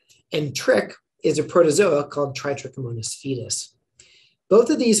 and Trick is a protozoa called Trichomonas fetus. Both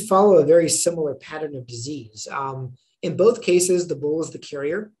of these follow a very similar pattern of disease. In both cases, the bull is the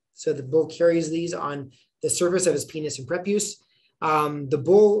carrier. So the bull carries these on the surface of his penis and prepuce. The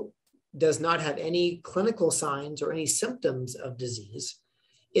bull does not have any clinical signs or any symptoms of disease.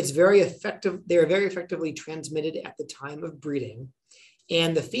 It's very effective. They're very effectively transmitted at the time of breeding.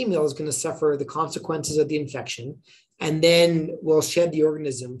 And the female is going to suffer the consequences of the infection and then will shed the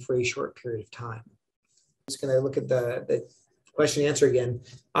organism for a short period of time. I'm just going to look at the question and answer again.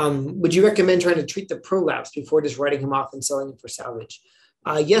 Would you recommend trying to treat the prolapse before just writing him off and selling him for salvage?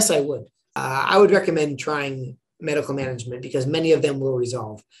 Yes, I would. I would recommend trying medical management because many of them will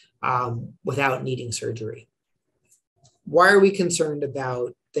resolve without needing surgery. Why are we concerned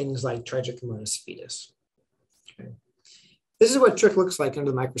about things like Trichomonas fetus? Okay. This is what Trick looks like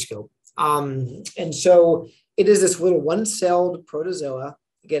under the microscope. And so it is this little one-celled protozoa,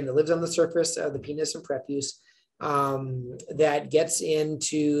 again, that lives on the surface of the penis and prepuce, that gets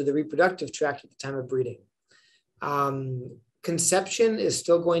into the reproductive tract at the time of breeding. Conception is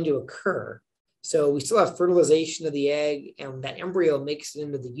still going to occur. So we still have fertilization of the egg and that embryo makes it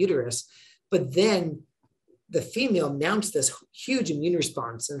into the uterus, but then the female mounts this huge immune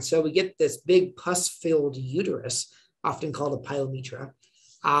response. And so we get this big pus-filled uterus, often called a pyometra.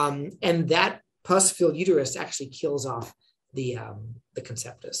 And that pus-filled uterus actually kills off the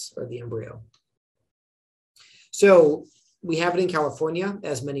conceptus or the embryo. So we have it in California,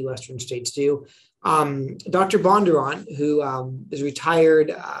 as many Western states do. Dr. Bondurant, who is a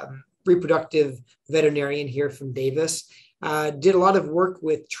retired reproductive veterinarian here from Davis, did a lot of work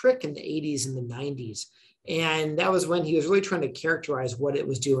with Trick in the 80s and the 90s. And that was when he was really trying to characterize what it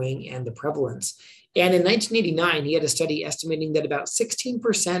was doing and the prevalence. And in 1989, he had a study estimating that about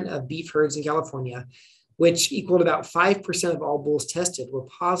 16% of beef herds in California, which equaled about 5% of all bulls tested, were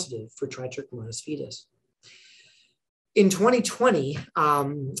positive for Trichomonas fetus. In 2020,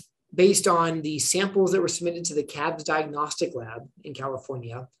 based on the samples that were submitted to the CABS diagnostic lab in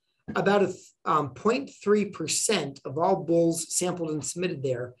California, about 0.3% of all bulls sampled and submitted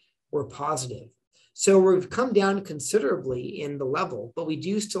there were positive. So we've come down considerably in the level, but we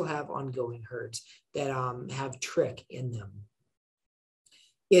do still have ongoing herds that have Trick in them.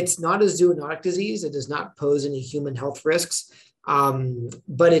 It's not a zoonotic disease. It does not pose any human health risks,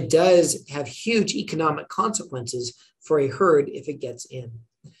 but it does have huge economic consequences for a herd if it gets in.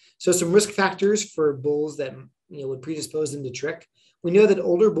 So some risk factors for bulls that would predispose them to Trick. We know that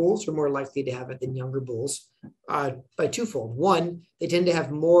older bulls are more likely to have it than younger bulls by twofold. One, they tend to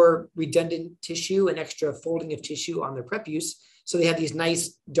have more redundant tissue and extra folding of tissue on their prepuce. So they have these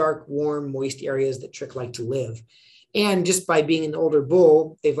nice, dark, warm, moist areas that Trick like to live. And just by being an older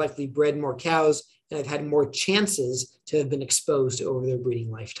bull, they've likely bred more cows and have had more chances to have been exposed over their breeding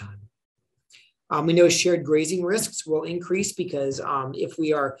lifetime. We know shared grazing risks will increase because if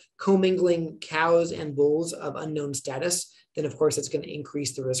we are commingling cows and bulls of unknown status, then of course it's going to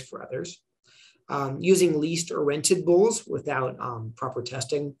increase the risk for others. Using leased or rented bulls without proper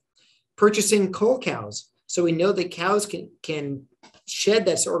testing. Purchasing cull cows. So we know that cows can shed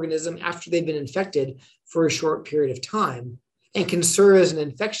this organism after they've been infected for a short period of time and can serve as an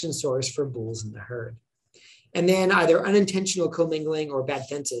infection source for bulls in the herd. And then either unintentional commingling or bad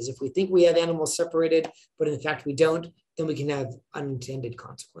fences. If we think we have animals separated, but in fact we don't, then we can have unintended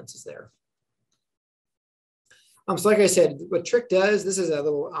consequences there. So like I said, what Trick does, this is a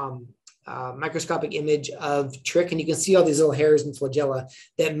little microscopic image of Trick, and you can see all these little hairs and flagella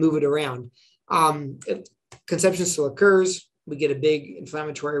that move it around. Conception still occurs. We get a big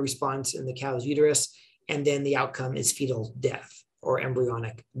inflammatory response in the cow's uterus, and then the outcome is fetal death or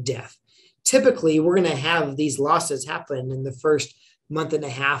embryonic death. Typically, we're going to have these losses happen in the first month and a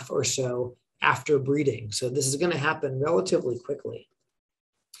half or so after breeding. So this is going to happen relatively quickly.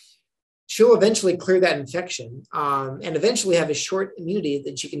 She'll eventually clear that infection and eventually have a short immunity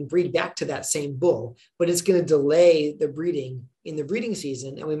that she can breed back to that same bull, but it's going to delay the breeding in the breeding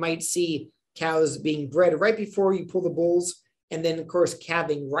season. And we might see cows being bred right before you pull the bulls, and then of course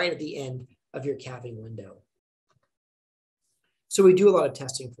calving right at the end of your calving window. So we do a lot of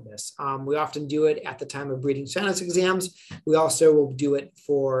testing for this. We often do it at the time of breeding sinus exams. We also will do it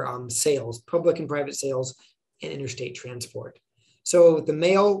for sales, public and private sales, and interstate transport. So the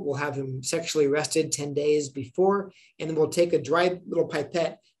male, we'll have him sexually arrested 10 days before, and then we'll take a dry little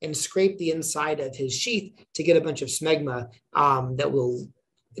pipette and scrape the inside of his sheath to get a bunch of smegma that we'll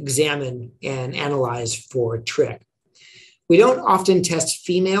examine and analyze for trick. We don't often test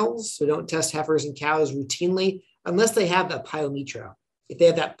females, so don't test heifers and cows routinely unless they have that pyometra. If they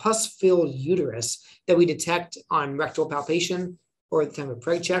have that pus-filled uterus that we detect on rectal palpation or at the time of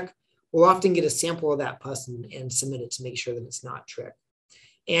preg check, we'll often get a sample of that pus and submit it to make sure that it's not trick.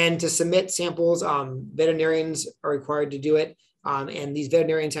 And to submit samples, veterinarians are required to do it, and these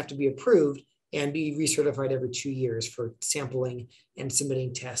veterinarians have to be approved and be recertified every 2 years for sampling and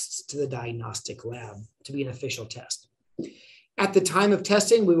submitting tests to the diagnostic lab to be an official test. At the time of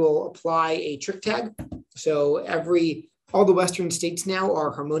testing, we will apply a trick tag. So all the Western states now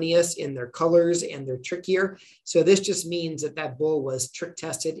are harmonious in their colors and their trick year. So this just means that that bull was trick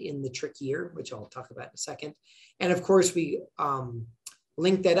tested in the trick year, which I'll talk about in a second. And of course, we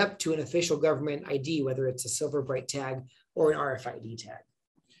link that up to an official government ID, whether it's a silver bright tag or an RFID tag.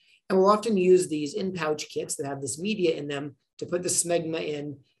 And we'll often use these in-pouch kits that have this media in them to put the smegma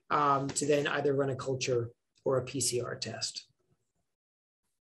in to then either run a culture or a PCR test.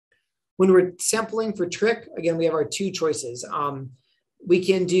 When we're sampling for trick, again, we have our two choices. We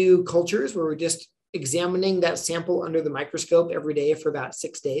can do cultures where we're just examining that sample under the microscope every day for about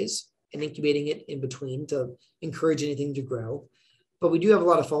 6 days and incubating it in between to encourage anything to grow. But we do have a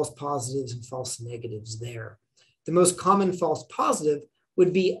lot of false positives and false negatives there. The most common false positive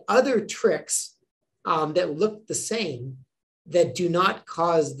would be other tricks that look the same that do not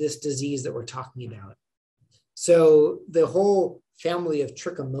cause this disease that we're talking about. So the whole family of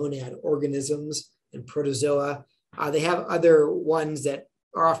trichomonad organisms and protozoa, they have other ones that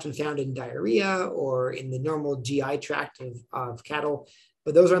are often found in diarrhea or in the normal GI tract of cattle,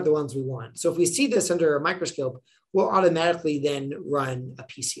 but those aren't the ones we want. So if we see this under a microscope, we'll automatically then run a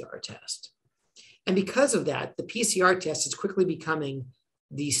PCR test. And because of that, the PCR test is quickly becoming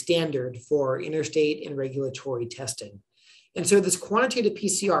the standard for interstate and regulatory testing. And so this quantitative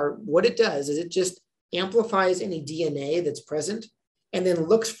PCR, what it does is it just amplifies any DNA that's present and then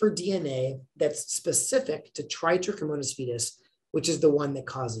looks for DNA that's specific to Trichomonas fetus, which is the one that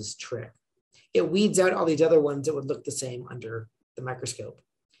causes trick. It weeds out all these other ones that would look the same under the microscope.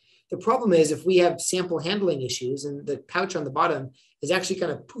 The problem is if we have sample handling issues and the pouch on the bottom is actually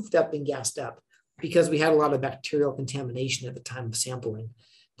kind of poofed up and gassed up because we had a lot of bacterial contamination at the time of sampling,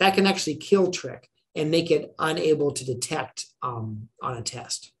 that can actually kill trick and make it unable to detect on a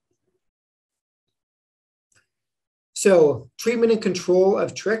test. So treatment and control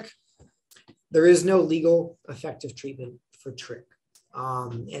of trick, there is no legal effective treatment for trick.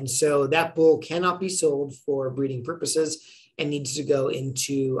 And so that bull cannot be sold for breeding purposes and needs to go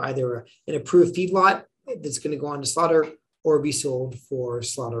into either an approved feedlot that's going to go on to slaughter or be sold for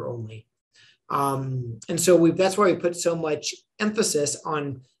slaughter only. And so that's why we put so much emphasis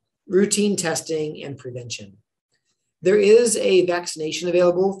on routine testing and prevention. There is a vaccination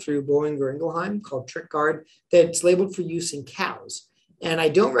available through Boehringer Ingelheim called TrickGuard that's labeled for use in cows. And I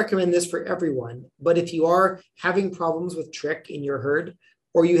don't recommend this for everyone, but if you are having problems with trick in your herd,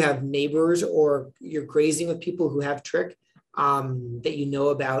 or you have neighbors or you're grazing with people who have trick that you know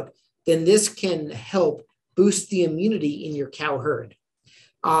about, then this can help boost the immunity in your cow herd.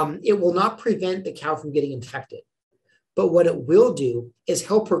 It will not prevent the cow from getting infected. But what it will do is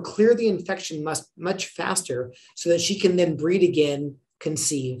help her clear the infection much faster so that she can then breed again,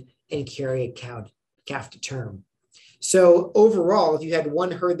 conceive, and carry a calf to term. So overall, if you had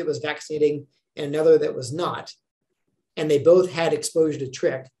one herd that was vaccinating and another that was not, and they both had exposure to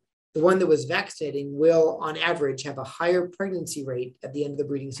trick, the one that was vaccinating will, on average, have a higher pregnancy rate at the end of the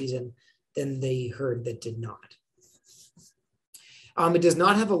breeding season than the herd that did not. It does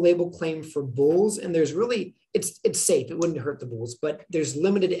not have a label claim for bulls, and there's really, it's safe. It wouldn't hurt the bulls, but there's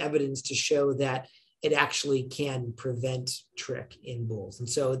limited evidence to show that it actually can prevent trick in bulls. And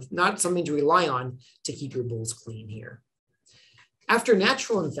so it's not something to rely on to keep your bulls clean here. After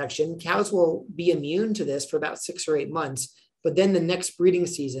natural infection, cows will be immune to this for about 6 or 8 months, but then the next breeding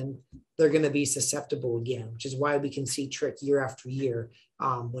season, they're going to be susceptible again, which is why we can see trick year after year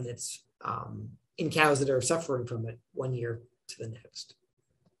when it's in cows that are suffering from it 1 year to the next.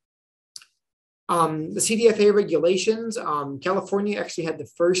 The CDFA regulations, California actually had the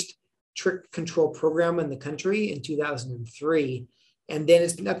first trick control program in the country in 2003, and then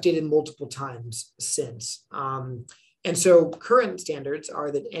it's been updated multiple times since. And so current standards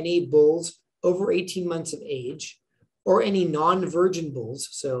are that any bulls over 18 months of age or any non-virgin bulls,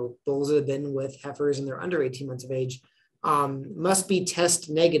 so bulls that have been with heifers and they're under 18 months of age, must be test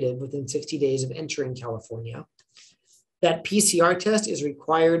negative within 60 days of entering California. That PCR test is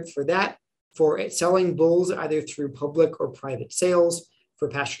required for that, for selling bulls either through public or private sales, for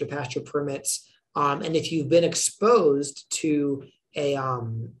pasture-to-pasture permits. And if you've been exposed to a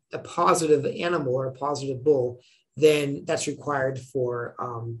positive animal or a positive bull, then that's required for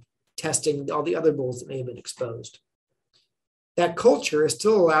testing all the other bulls that may have been exposed. That culture is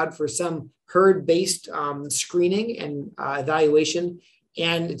still allowed for some herd-based screening and evaluation,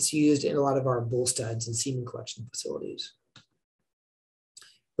 and it's used in a lot of our bull studs and semen collection facilities.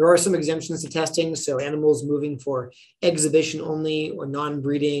 There are some exemptions to testing, so animals moving for exhibition only or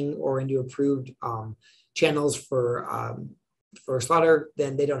non-breeding or into approved channels for slaughter,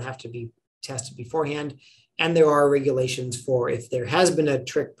 then they don't have to be tested beforehand. And there are regulations for if there has been a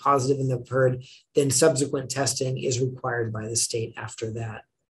trick positive in the herd, then subsequent testing is required by the state after that.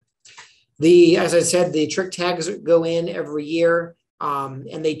 As I said, the trick tags go in every year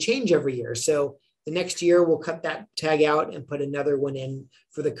and they change every year. So the next year we'll cut that tag out and put another one in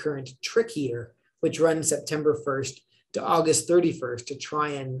for the current trick year, which runs September 1st to August 31st to try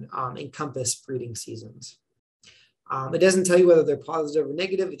and encompass breeding seasons. It doesn't tell you whether they're positive or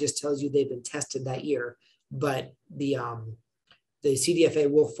negative. It just tells you they've been tested that year. But the CDFA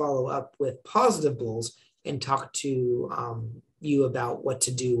will follow up with positive bulls and talk to you about what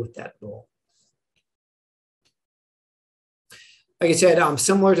to do with that bull. Like I said,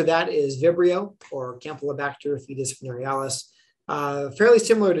 similar to that is Vibrio or Campylobacter fetus venerealis. Fairly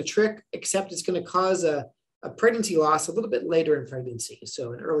similar to trick, except it's going to cause a pregnancy loss a little bit later in pregnancy,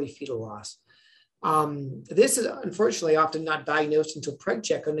 so an early fetal loss. This is unfortunately often not diagnosed until preg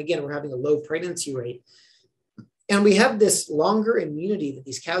check, and again, we're having a low pregnancy rate. And we have this longer immunity that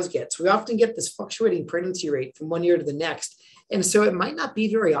these cows get. So we often get this fluctuating pregnancy rate from one year to the next. And so it might not be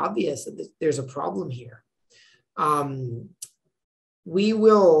very obvious that there's a problem here. We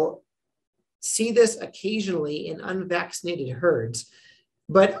will see this occasionally in unvaccinated herds,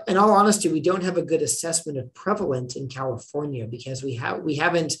 but in all honesty, we don't have a good assessment of prevalence in California because we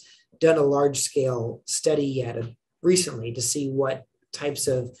haven't done a large-scale study yet recently to see what types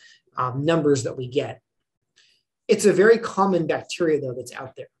of numbers that we get. It's a very common bacteria, though, that's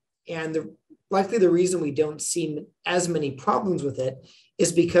out there. And likely the reason we don't see as many problems with it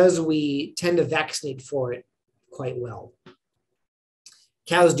is because we tend to vaccinate for it quite well.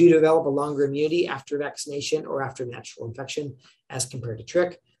 Cows do develop a longer immunity after vaccination or after natural infection as compared to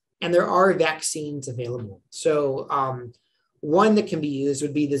trick. And there are vaccines available. So one that can be used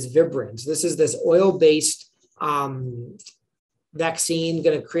would be this Vibrin. So this is this oil-based vaccine,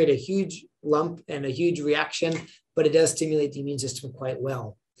 going to create a huge lump and a huge reaction, but it does stimulate the immune system quite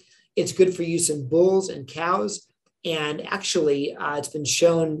well. It's good for use in bulls and cows. And actually, it's been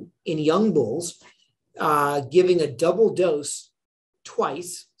shown in young bulls, giving a double dose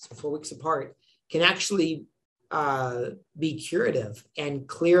twice, so 4 weeks apart, can actually be curative and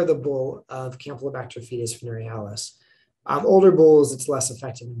clear the bull of Campylobacter fetus venerealis. Older bulls, it's less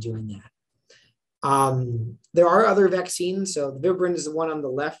effective in doing that. There are other vaccines. So the Vibrin is the one on the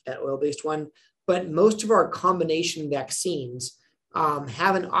left, that oil-based one, but most of our combination vaccines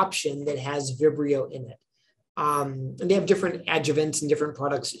have an option that has Vibrio in it. And they have different adjuvants and different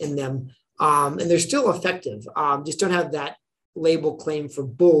products in them, and they're still effective. Just don't have that label claim for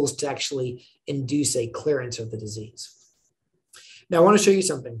bulls to actually induce a clearance of the disease. Now, I want to show you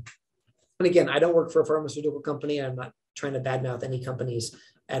something. And again, I don't work for a pharmaceutical company. And I'm not trying to badmouth any companies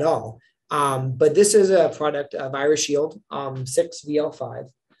at all. But this is a product, Virus Shield 6VL5.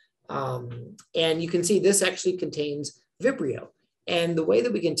 And you can see this actually contains Vibrio. And the way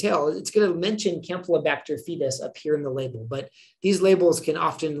that we can tell, it's going to mention Campylobacter fetus up here in the label, but these labels can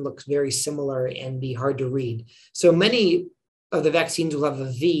often look very similar and be hard to read. So many of the vaccines will have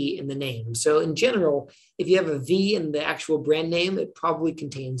a V in the name. So in general, if you have a V in the actual brand name, it probably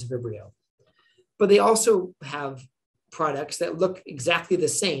contains Vibrio. But they also have products that look exactly the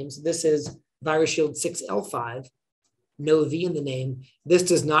same. So this is Virus Shield 6L5, no V in the name. This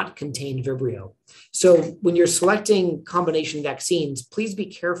does not contain Vibrio. So when you're selecting combination vaccines, please be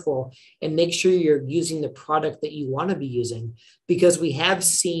careful and make sure you're using the product that you want to be using, because we have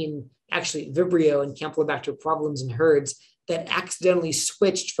seen actually Vibrio and Campylobacter problems in herds that accidentally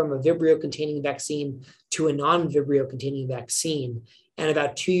switched from a Vibrio containing vaccine to a non-Vibrio containing vaccine. And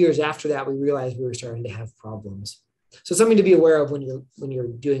about 2 years after that, we realized we were starting to have problems. So something to be aware of when you're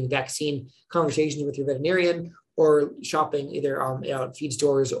doing vaccine conversations with your veterinarian or shopping either at feed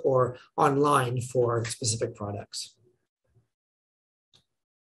stores or online for specific products.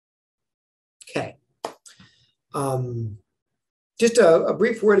 Okay. Just a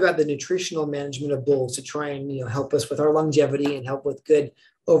brief word about the nutritional management of bulls to try and help us with our longevity and help with good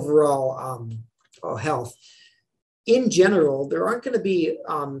overall health. In general, there aren't going to be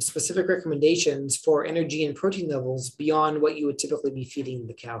specific recommendations for energy and protein levels beyond what you would typically be feeding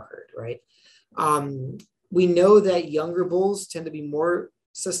the cow herd, right? We know that younger bulls tend to be more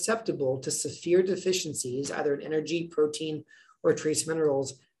susceptible to severe deficiencies, either in energy, protein, or trace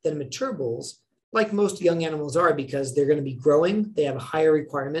minerals than mature bulls, like most young animals are, because they're going to be growing, they have higher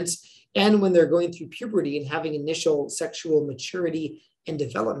requirements, and when they're going through puberty and having initial sexual maturity and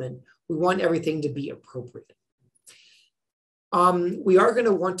development, we want everything to be appropriate. We are going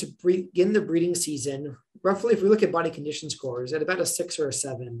to want to begin the breeding season, roughly, if we look at body condition scores, at about a 6 or a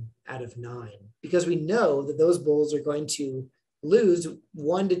 7 out of 9, because we know that those bulls are going to lose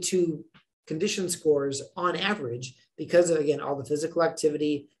 1 to 2 condition scores on average because of, again, all the physical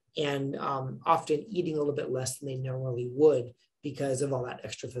activity and often eating a little bit less than they normally would because of all that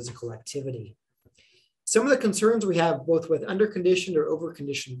extra physical activity. Some of the concerns we have both with underconditioned or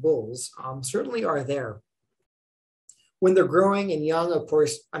overconditioned bulls certainly are there. When they're growing and young, of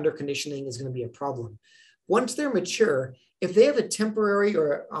course, underconditioning is going to be a problem. Once they're mature, if they have a temporary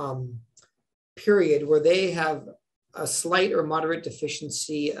or period where they have a slight or moderate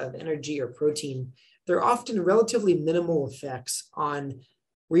deficiency of energy or protein, there are often relatively minimal effects on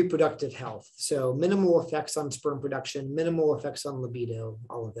reproductive health. So minimal effects on sperm production, minimal effects on libido,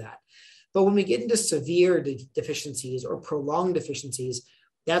 all of that. But when we get into severe deficiencies or prolonged deficiencies,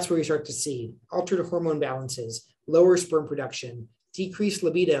 that's where we start to see altered hormone balances, lower sperm production, decreased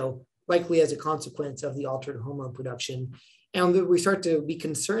libido, likely as a consequence of the altered hormone production. And we start to be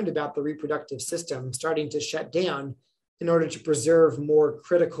concerned about the reproductive system starting to shut down in order to preserve more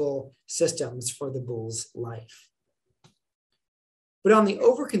critical systems for the bull's life. But on the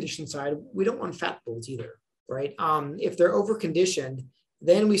overconditioned side, we don't want fat bulls either, right? If they're overconditioned,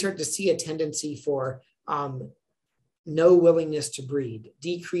 then we start to see a tendency for no willingness to breed,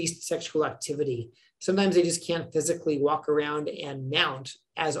 decreased sexual activity. Sometimes they just can't physically walk around and mount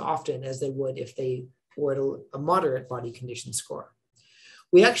as often as they would if they were at a moderate body condition score.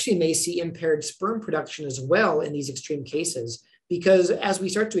 We actually may see impaired sperm production as well in these extreme cases, because as we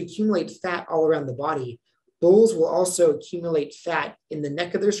start to accumulate fat all around the body, bulls will also accumulate fat in the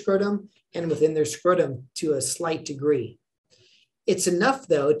neck of their scrotum and within their scrotum to a slight degree. It's enough,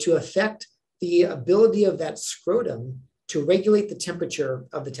 though, to affect the ability of that scrotum to regulate the temperature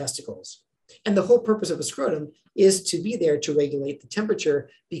of the testicles. And the whole purpose of a scrotum is to be there to regulate the temperature,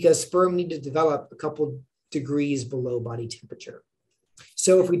 because sperm need to develop a couple degrees below body temperature.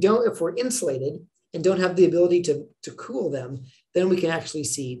 So if we're insulated and don't have the ability to cool them, then we can actually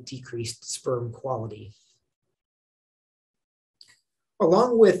see decreased sperm quality.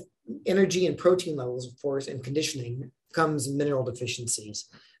 Along with energy and protein levels, of course, and conditioning comes mineral deficiencies.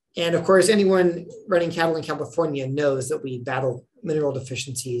 And of course, anyone running cattle in California knows that we battle mineral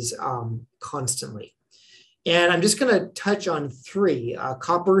deficiencies constantly. And I'm just going to touch on 3,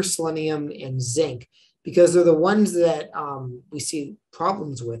 copper, selenium, and zinc, because they're the ones that we see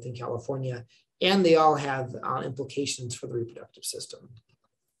problems with in California, and they all have implications for the reproductive system.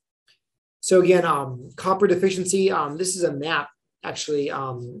 So again, copper deficiency, this is a map actually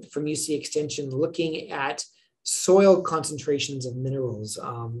from UC Extension looking at soil concentrations of minerals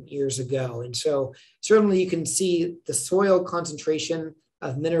years ago. And so certainly you can see the soil concentration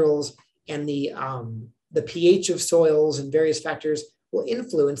of minerals and the pH of soils and various factors will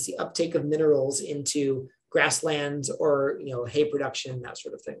influence the uptake of minerals into grasslands or hay production, that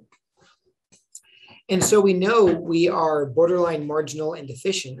sort of thing. And so we know we are borderline marginal and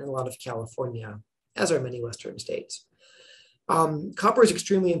deficient in a lot of California, as are many Western states. Copper is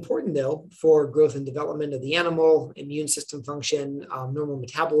extremely important, though, for growth and development of the animal, immune system function, normal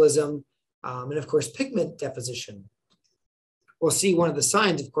metabolism, and of course, pigment deposition. We'll see one of the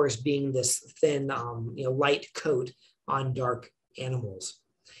signs, of course, being this thin, light coat on dark animals.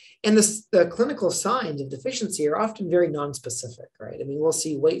 And the clinical signs of deficiency are often very nonspecific, right? I mean, we'll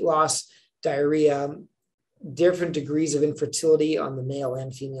see weight loss, diarrhea, different degrees of infertility on the male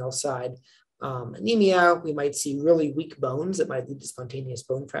and female side. Anemia, we might see really weak bones that might lead to spontaneous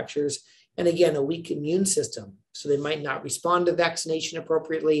bone fractures. And again, a weak immune system. So they might not respond to vaccination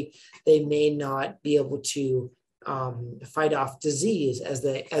appropriately. They may not be able to fight off disease as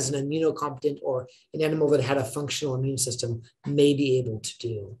an immunocompetent or an animal that had a functional immune system may be able to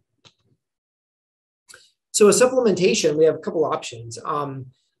do. So a supplementation, we have a couple options.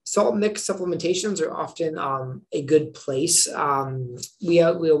 Salt mix supplementations are often a good place.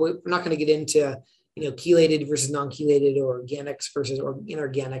 We're not going to get into chelated versus non-chelated or organics versus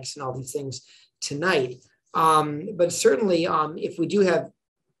inorganics and all these things tonight. But certainly, if we do have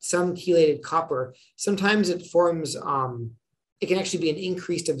some chelated copper, sometimes it forms, it can actually be an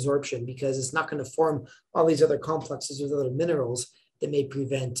increased absorption because it's not going to form all these other complexes with other minerals that may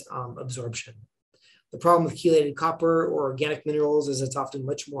prevent absorption. The problem with chelated copper or organic minerals is it's often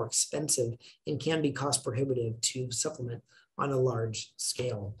much more expensive and can be cost prohibitive to supplement on a large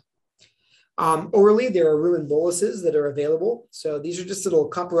scale. Orally, there are rumen boluses that are available. So these are just little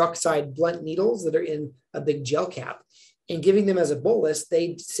copper oxide blunt needles that are in a big gel cap. And giving them as a bolus,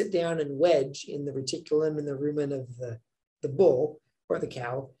 they sit down and wedge in the reticulum and the rumen of the bull or the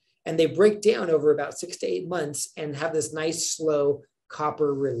cow, and they break down over about 6 to 8 months and have this nice slow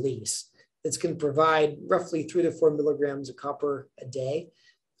copper release that's going to provide roughly 3 to 4 milligrams of copper a day,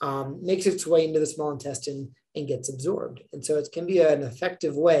 makes its way into the small intestine and gets absorbed. And so it can be an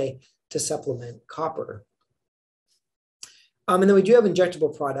effective way to supplement copper. And then we do have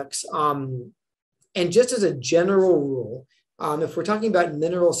injectable products. And just as a general rule, if we're talking about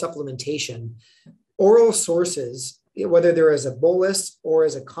mineral supplementation, oral sources, whether they're as a bolus or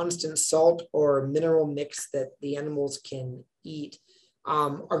as a constant salt or mineral mix that the animals can eat,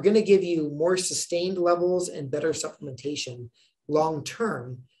 are going to give you more sustained levels and better supplementation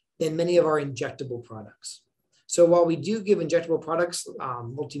long-term than many of our injectable products. So while we do give injectable products,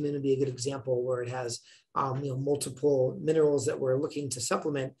 Multimin would be a good example where it has multiple minerals that we're looking to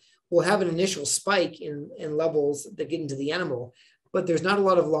supplement, we'll have an initial spike in levels that get into the animal, but there's not a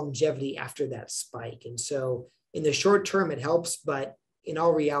lot of longevity after that spike. And so in the short term, it helps, but in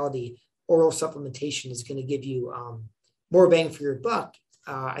all reality, oral supplementation is going to give you more bang for your buck,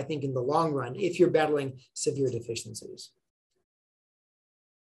 I think, in the long run, if you're battling severe deficiencies.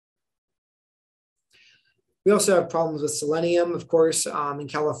 We also have problems with selenium, of course, in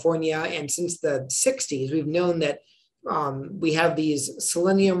California. And since the 60s, we've known that we have these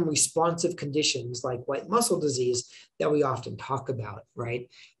selenium responsive conditions like white muscle disease that we often talk about, right?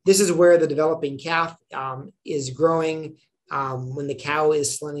 This is where the developing calf is growing when the cow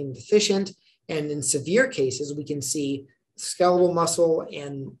is selenium deficient. And in severe cases, we can see skeletal muscle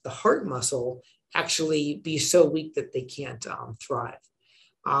and the heart muscle actually be so weak that they can't thrive.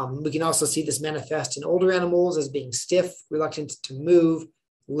 We can also see this manifest in older animals as being stiff, reluctant to move,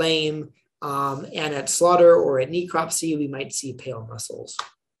 lame, and at slaughter or at necropsy, we might see pale muscles.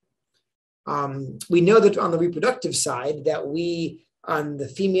 We know that on the reproductive side that we, on the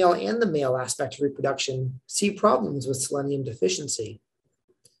female and the male aspect of reproduction, see problems with selenium deficiency.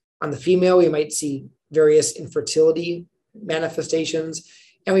 On the female, we might see various infertility manifestations,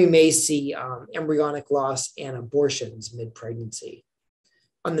 and we may see embryonic loss and abortions mid-pregnancy.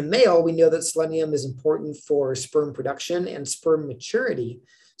 On the male, we know that selenium is important for sperm production and sperm maturity.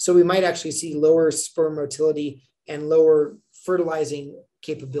 So we might actually see lower sperm motility and lower fertilizing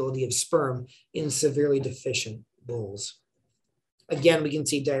capability of sperm in severely deficient bulls. Again, we can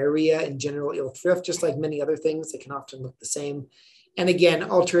see diarrhea and general ill thrift, just like many other things that can often look the same. And again,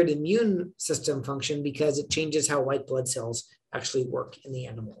 altered immune system function because it changes how white blood cells actually work in the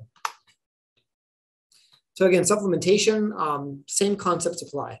animal. So again, supplementation, same concepts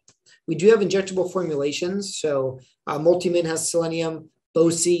apply. We do have injectable formulations. So Multimin has selenium,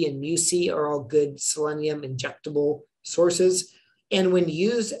 Bosi and Musi are all good selenium injectable sources. And when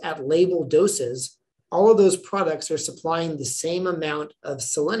used at label doses, all of those products are supplying the same amount of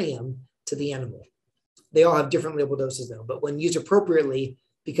selenium to the animal. They all have different label doses though, but when used appropriately,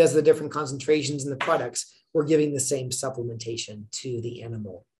 because of the different concentrations in the products, we're giving the same supplementation to the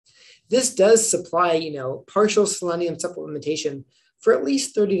animal. This does supply, partial selenium supplementation for at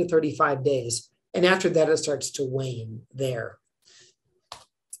least 30 to 35 days. And after that, it starts to wane there.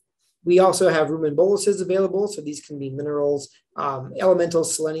 We also have rumen boluses available. So these can be minerals, elemental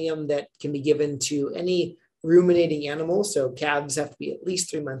selenium that can be given to any ruminating animal. So calves have to be at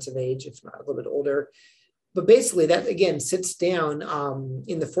least 3 months of age, if not a little bit older. But basically that, again, sits down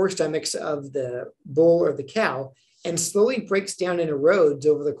in the forestomachs of the bull or the cow and slowly breaks down and erodes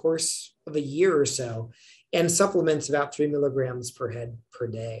over the course of a year or so and supplements about 3 milligrams per head per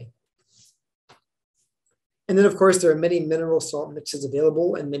day. And then, of course, there are many mineral salt mixes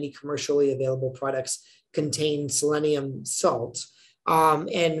available, and many commercially available products contain selenium salts.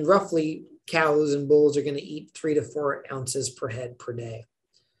 And roughly, cows and bulls are going to eat 3 to 4 ounces per head per day.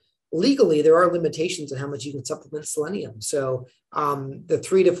 Legally, there are limitations on how much you can supplement selenium. So the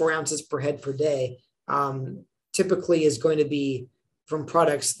 3 to 4 ounces per head per day typically is going to be from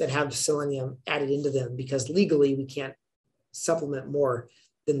products that have selenium added into them, because legally we can't supplement more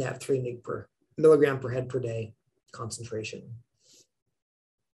than that 3 milligram per head per day concentration.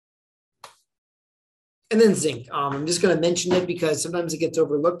 And then zinc. I'm just going to mention it because sometimes it gets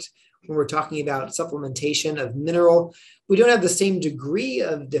overlooked. when we're talking about supplementation of mineral. We don't have the same degree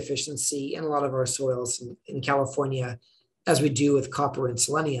of deficiency in a lot of our soils in California as we do with copper and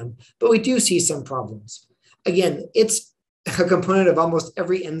selenium, but we do see some problems. Again, it's a component of almost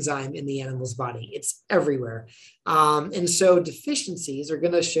every enzyme in the animal's body. It's everywhere. And so deficiencies are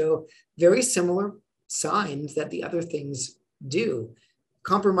going to show very similar signs that the other things do.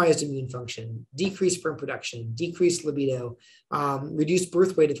 Compromised immune function, decreased sperm production, decreased libido, reduced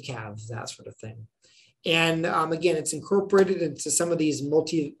birth weight of calves, that sort of thing. And again, it's incorporated into some of these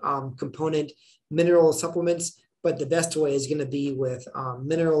multi-component mineral supplements, but the best way is going to be with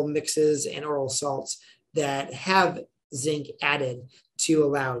mineral mixes and oral salts that have zinc added to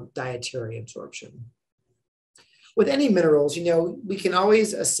allow dietary absorption. With any minerals, we can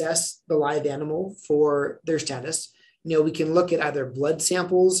always assess the live animal for their status. We can look at either blood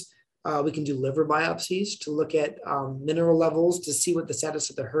samples, we can do liver biopsies to look at mineral levels to see what the status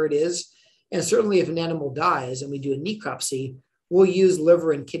of the herd is. And certainly if an animal dies and we do a necropsy, we'll use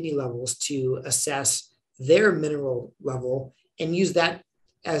liver and kidney levels to assess their mineral level and use that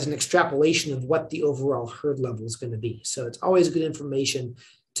as an extrapolation of what the overall herd level is going to be. So it's always good information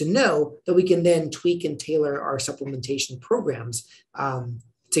to know that we can then tweak and tailor our supplementation programs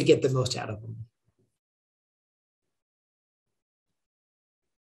to get the most out of them.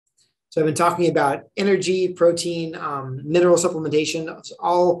 So I've been talking about energy, protein, mineral supplementation,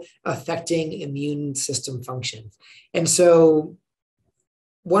 all affecting immune system function. And so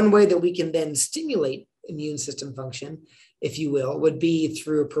one way that we can then stimulate immune system function, if you will, would be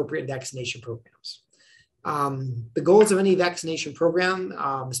through appropriate vaccination programs. The goals of any vaccination program,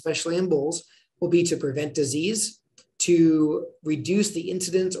 especially in bulls, will be to prevent disease, to reduce the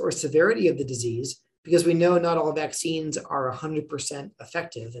incidence or severity of the disease, because we know not all vaccines are 100%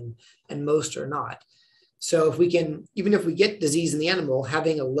 effective and most are not. So if we can, even if we get disease in the animal,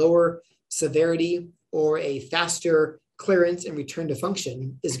 having a lower severity or a faster clearance and return to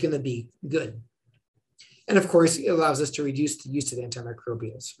function is going to be good. And of course, it allows us to reduce the use of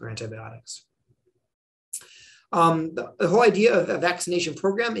antimicrobials or antibiotics. The whole idea of a vaccination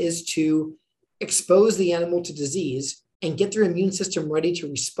program is to expose the animal to disease and get their immune system ready to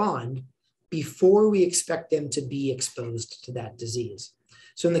respond before we expect them to be exposed to that disease.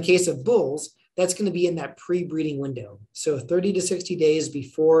 So in the case of bulls, that's going to be in that pre-breeding window. So 30 to 60 days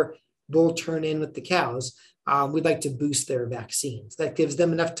before bull turn in with the cows, we'd like to boost their vaccines. That gives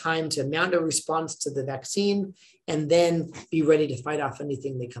them enough time to mount a response to the vaccine and then be ready to fight off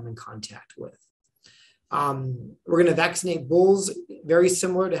anything they come in contact with. We're going to vaccinate bulls very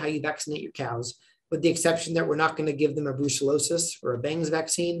similar to how you vaccinate your cows, with the exception that we're not going to give them a brucellosis or a Bangs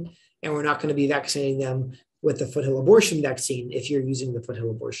vaccine, and we're not going to be vaccinating them with the foothill abortion vaccine if you're using the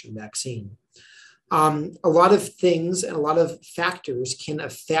foothill abortion vaccine. A lot of things and a lot of factors can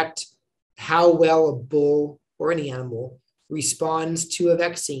affect how well a bull or any animal responds to a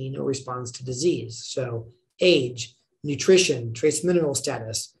vaccine or responds to disease. So age, nutrition, trace mineral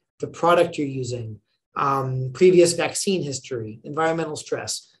status, the product you're using, previous vaccine history, environmental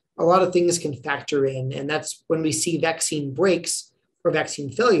stress. A lot of things can factor in, and that's when we see vaccine breaks or vaccine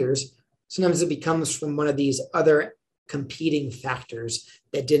failures. Sometimes it becomes from one of these other competing factors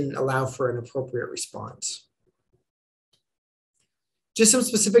that didn't allow for an appropriate response. Just some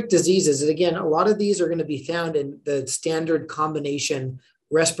specific diseases. And again, a lot of these are going to be found in the standard combination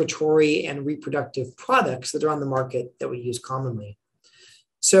respiratory and reproductive products that are on the market that we use commonly.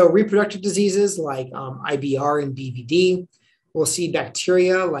 So reproductive diseases like IBR and BVD, we'll see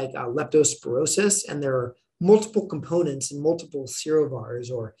bacteria like leptospirosis, and there are multiple components and multiple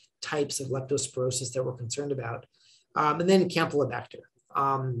serovars or types of leptospirosis that we're concerned about. And then Campylobacter.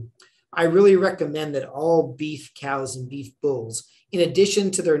 I really recommend that all beef cows and beef bulls, in addition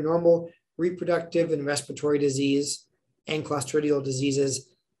to their normal reproductive and respiratory disease and clostridial diseases,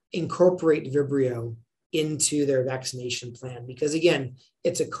 incorporate Vibrio into their vaccination plan. Because again,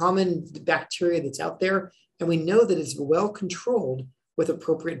 it's a common bacteria that's out there, and we know that it's well controlled with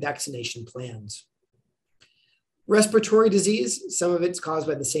appropriate vaccination plans. Respiratory disease, some of it's caused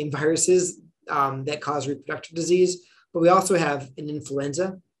by the same viruses that cause reproductive disease, but we also have an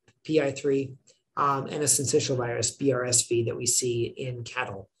influenza, PI3, and a syncytial virus, BRSV, that we see in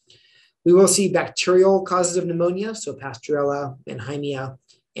cattle. We will see bacterial causes of pneumonia, so Pasteurella, Manhymia,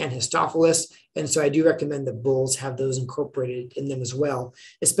 and Histophilus. And so I do recommend that bulls have those incorporated in them as well,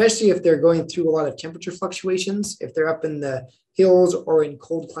 especially if they're going through a lot of temperature fluctuations. If they're up in the hills or in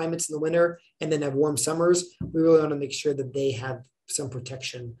cold climates in the winter and then have warm summers, we really want to make sure that they have some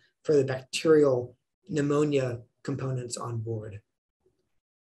protection for the bacterial pneumonia components on board.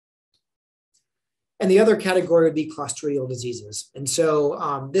 And the other category would be clostridial diseases. And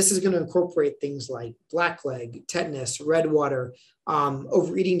so this is going to incorporate things like blackleg, tetanus, red water,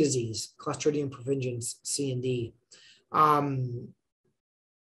 overeating disease, Clostridium perfringens, C and D.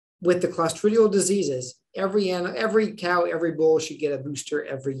 With the clostridial diseases, every cow, every bull should get a booster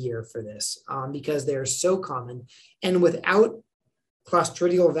every year for this because they're so common. And without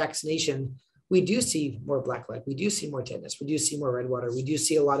clostridial vaccination, we do see more blackleg, we do see more tetanus, we do see more red water, we do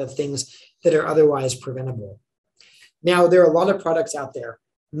see a lot of things that are otherwise preventable. Now, there are a lot of products out there.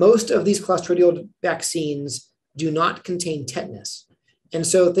 Most of these clostridial vaccines do not contain tetanus. And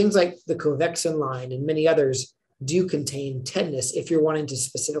so things like the Covaxin line and many others do contain tetanus if you're wanting to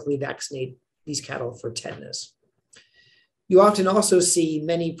specifically vaccinate these cattle for tetanus. You often also see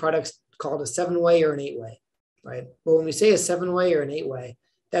many products called a 7-way or an 8-way, right? Well, when we say a 7-way or an 8-way,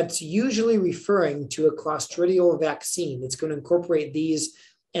 that's usually referring to a clostridial vaccine that's going to incorporate these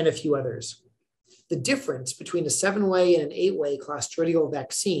and a few others. The difference between a 7-way and an 8-way clostridial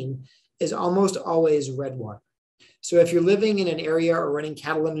vaccine is almost always red water. So if you're living in an area or running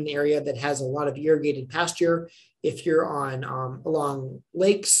cattle in an area that has a lot of irrigated pasture, if you're on along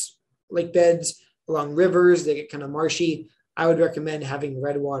lakes, lake beds, along rivers that get kind of marshy, I would recommend having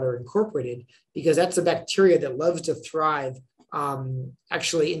red water incorporated because that's a bacteria that loves to thrive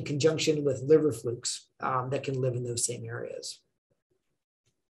actually in conjunction with liver flukes that can live in those same areas.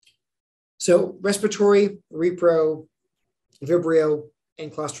 So respiratory, repro, vibrio,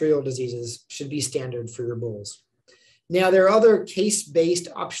 and clostridial diseases should be standard for your bulls. Now, there are other case-based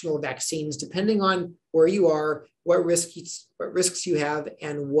optional vaccines depending on where you are, what risks you have,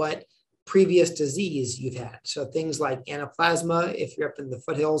 and what previous disease you've had. So things like anaplasma, if you're up in the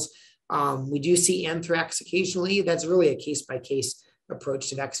foothills. We do see anthrax occasionally. That's really a case-by-case approach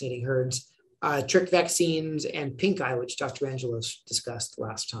to vaccinating herds. Trick vaccines and pink eye, which Dr. Angelos discussed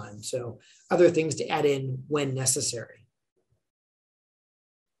last time. So other things to add in when necessary.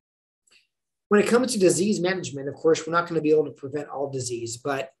 When it comes to disease management, of course, we're not going to be able to prevent all disease,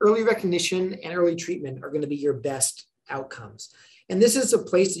 but early recognition and early treatment are going to be your best outcomes. And this is a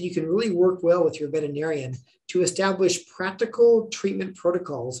place that you can really work well with your veterinarian to establish practical treatment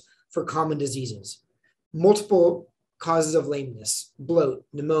protocols for common diseases. Multiple causes of lameness, bloat,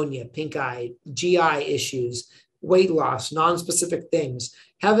 pneumonia, pink eye, GI issues, weight loss, non-specific things.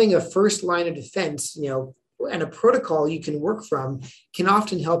 Having a first line of defense, and a protocol you can work from can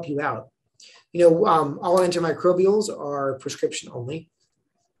often help you out. All antimicrobials are prescription only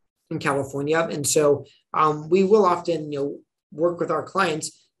in California. And so we will often, work with our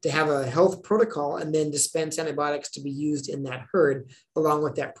clients to have a health protocol and then dispense antibiotics to be used in that herd along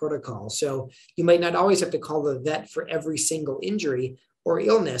with that protocol. So you might not always have to call the vet for every single injury or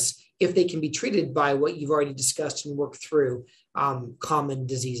illness if they can be treated by what you've already discussed and worked through common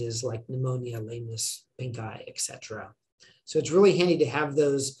diseases like pneumonia, lameness, pink eye, etc. So it's really handy to have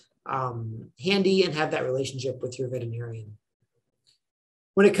those handy and have that relationship with your veterinarian.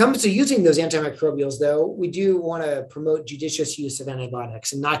 When it comes to using those antimicrobials, though, we do want to promote judicious use of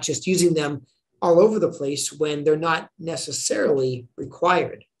antibiotics and not just using them all over the place when they're not necessarily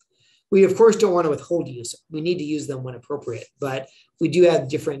required. We, of course, don't want to withhold use. We need to use them when appropriate, but we do have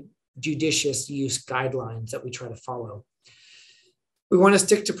different judicious use guidelines that we try to follow. We want to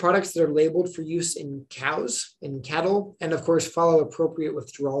stick to products that are labeled for use in cows and cattle, and of course, follow appropriate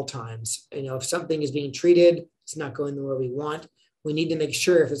withdrawal times. If something is being treated, it's not going the way we want. We need to make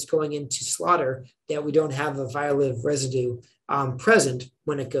sure if it's going into slaughter that we don't have a violative residue present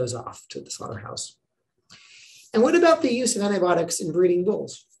when it goes off to the slaughterhouse. And what about the use of antibiotics in breeding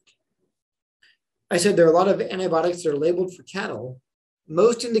bulls? I said there are a lot of antibiotics that are labeled for cattle.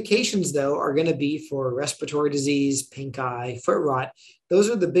 Most indications, though, are going to be for respiratory disease, pink eye, foot rot. Those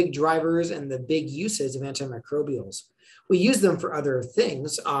are the big drivers and the big uses of antimicrobials. We use them for other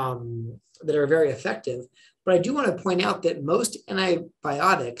things that are very effective, but I do want to point out that most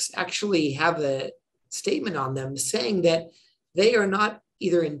antibiotics actually have a statement on them saying that they are not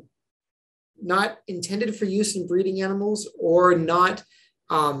either not intended for use in breeding animals or not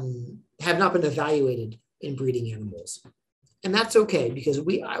have not been evaluated in breeding animals. And that's okay because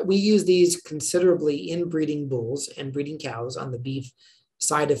we use these considerably in breeding bulls and breeding cows on the beef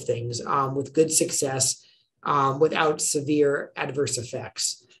side of things with good success without severe adverse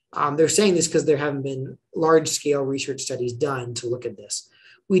effects. They're saying this because there haven't been large-scale research studies done to look at this.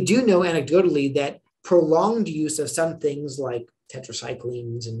 We do know anecdotally that prolonged use of some things like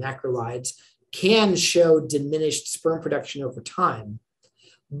tetracyclines and macrolides can show diminished sperm production over time.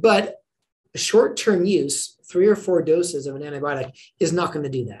 But short-term use, 3 or 4 doses of an antibiotic, is not going to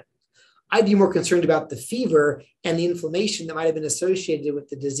do that. I'd be more concerned about the fever and the inflammation that might have been associated with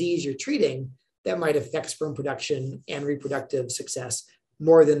the disease you're treating that might affect sperm production and reproductive success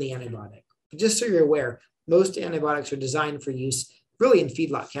more than the antibiotic. But just so you're aware, most antibiotics are designed for use really in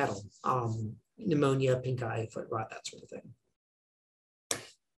feedlot cattle, pneumonia, pink eye, foot rot, that sort of thing.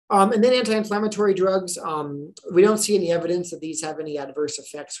 And then anti-inflammatory drugs, we don't see any evidence that these have any adverse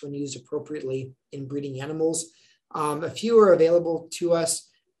effects when used appropriately in breeding animals. A few are available to us.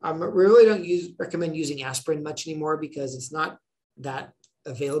 We really don't recommend using aspirin much anymore because it's not that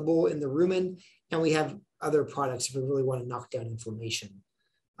available in the rumen, and we have other products if we really want to knock down inflammation.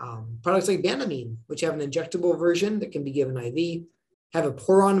 Products like Banamine, which have an injectable version that can be given IV, have a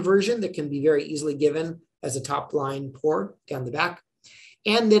pour-on version that can be very easily given as a top-line pour down the back,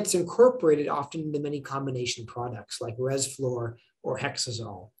 and that's incorporated often into many combination products like Resflor or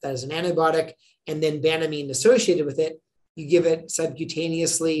Hexazole. That is an antibiotic, and then Banamine associated with it. You give it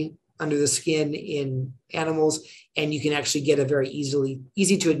subcutaneously under the skin in animals, and you can actually get a very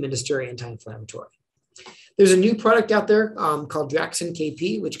easy to administer anti-inflammatory. There's a new product out there called Draxxin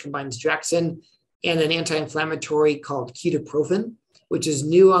KP, which combines Draxxin and an anti-inflammatory called ketoprofen, which is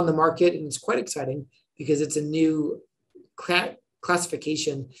new on the market, and it's quite exciting because it's a new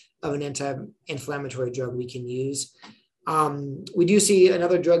classification of an anti-inflammatory drug we can use. We do see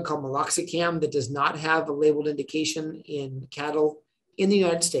another drug called meloxicam that does not have a labeled indication in cattle in the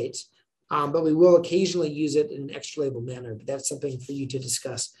United States, but we will occasionally use it in an extra label manner. But that's something for you to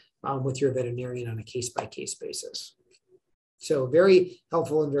discuss with your veterinarian on a case-by-case basis. So very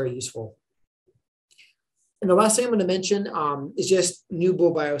helpful and very useful. And the last thing I'm going to mention is just new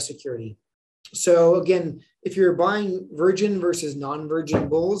bull biosecurity. So again, if you're buying virgin versus non-virgin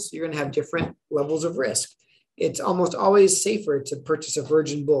bulls, you're going to have different levels of risk. It's almost always safer to purchase a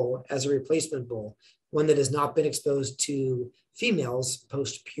virgin bull as a replacement bull, one that has not been exposed to females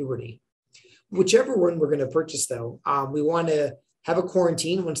post-puberty. Whichever one we're going to purchase, though, we want to have a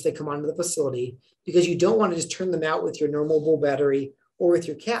quarantine once they come onto the facility, because you don't want to just turn them out with your normal bull battery or with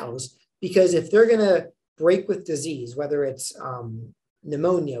your cows, because if they're going to break with disease, whether it's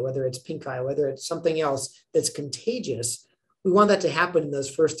pneumonia, whether it's pink eye, whether it's something else that's contagious, we want that to happen in those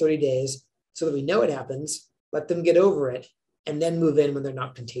first 30 days so that we know it happens, let them get over it, and then move in when they're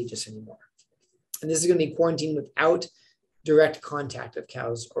not contagious anymore. And this is going to be quarantined without direct contact of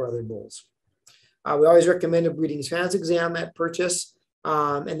cows or other bulls. We always recommend a breeding sounds exam at purchase,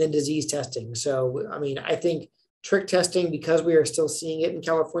 and then disease testing. So, I mean, I think trick testing, because we are still seeing it in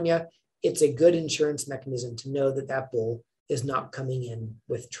California, it's a good insurance mechanism to know that that bull is not coming in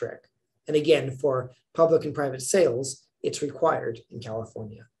with trick. And again, for public and private sales, it's required in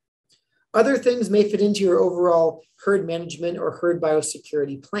California. Other things may fit into your overall herd management or herd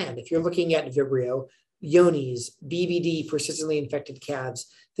biosecurity plan. If you're looking at Vibrio, Yonis, BBD, persistently infected calves,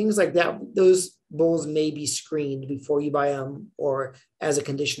 things like that, those bulls may be screened before you buy them or as a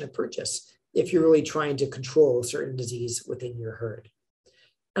condition of purchase if you're really trying to control a certain disease within your herd.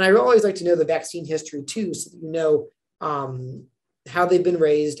 And I always like to know the vaccine history too, so that you know how they've been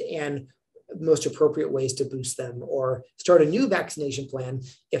raised and most appropriate ways to boost them or start a new vaccination plan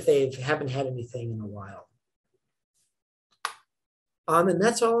if they haven't had anything in a while. And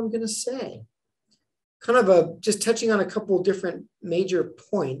that's all I'm going to say. Kind of just touching on a couple of different major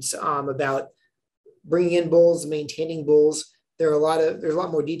points about bringing in bulls, maintaining bulls. There's a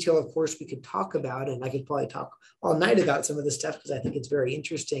lot more detail, of course, we could talk about, and I could probably talk all night about some of this stuff because I think it's very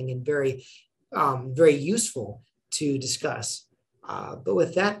interesting and very, very useful to discuss. But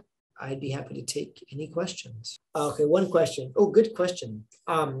with that, I'd be happy to take any questions. Okay, one question. Oh, good question.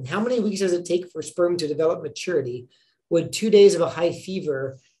 How many weeks does it take for sperm to develop maturity? Would 2 days of a high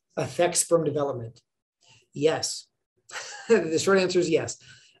fever affect sperm development? Yes. The short answer is yes.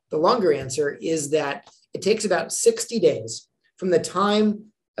 The longer answer is that it takes about 60 days from the time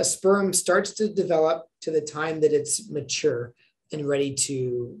a sperm starts to develop to the time that it's mature and ready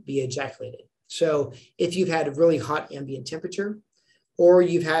to be ejaculated. So if you've had a really hot ambient temperature or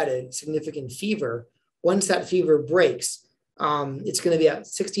you've had a significant fever, once that fever breaks, it's going to be about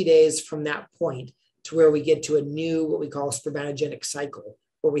 60 days from that point to where we get to a new, what we call spermatogenic cycle,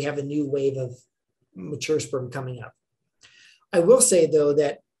 where we have a new wave of mature sperm coming up. I will say, though,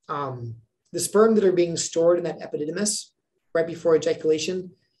 that the sperm that are being stored in that epididymis right before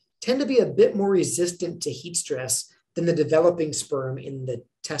ejaculation tend to be a bit more resistant to heat stress than the developing sperm in the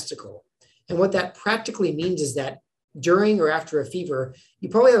testicle. And what that practically means is that during or after a fever, you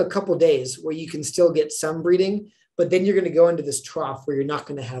probably have a couple of days where you can still get some breeding, but then you're going to go into this trough where you're not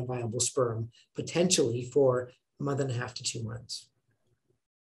going to have viable sperm, potentially for a month and a half to 2 months.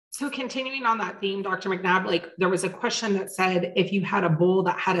 So continuing on that theme, Dr. McNabb, like there was a question that said, if you had a bull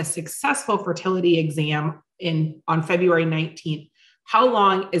that had a successful fertility exam on February 19th, How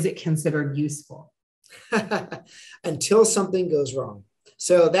long is it considered useful? Until something goes wrong.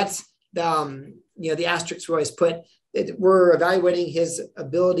 So that's the asterisk we always put. We're evaluating his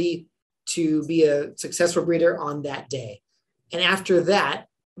ability to be a successful breeder on that day. And after that,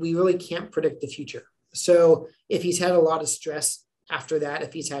 we really can't predict the future. So if he's had a lot of stress after that,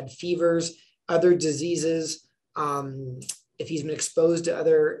 if he's had fevers, other diseases, if he's been exposed to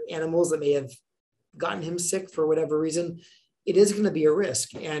other animals that may have gotten him sick for whatever reason, it is going to be a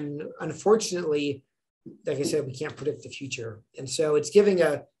risk. And unfortunately, like I said, we can't predict the future. And so it's giving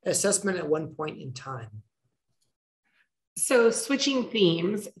an assessment at one point in time. So switching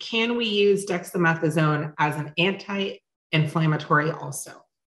themes, can we use dexamethasone as an anti-inflammatory also?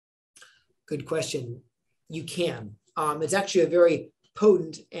 Good question. You can. It's actually a very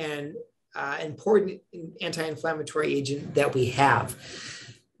potent and important anti-inflammatory agent that we have.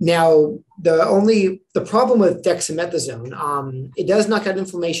 Now, the problem with dexamethasone, it does knock out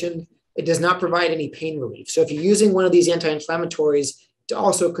inflammation. It does not provide any pain relief. So if you're using one of these anti-inflammatories to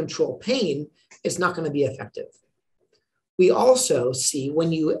also control pain, it's not going to be effective. We also see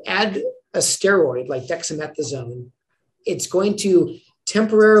when you add a steroid like dexamethasone, it's going to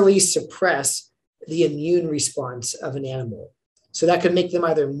temporarily suppress the immune response of an animal. So that could make them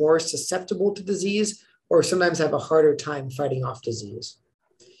either more susceptible to disease or sometimes have a harder time fighting off disease.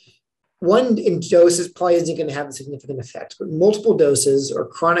 One dose probably isn't going to have a significant effect, but multiple doses or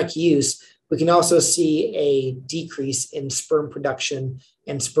chronic use, we can also see a decrease in sperm production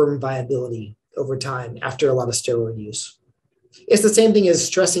and sperm viability over time after a lot of steroid use. It's the same thing as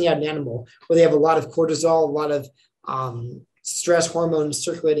stressing out an animal where they have a lot of cortisol, a lot of stress hormones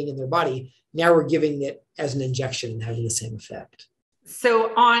circulating in their body. Now we're giving it as an injection and having the same effect.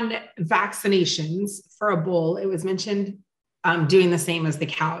 So on vaccinations for a bull, it was mentioned doing the same as the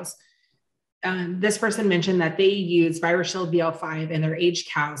cows. This person mentioned that they use ViruShield BL5 in their aged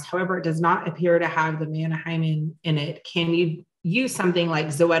cows. However, it does not appear to have the manahimine in it. Can you use something like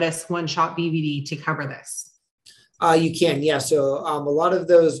Zoetis one-shot BVD to cover this? You can, yeah. So a lot of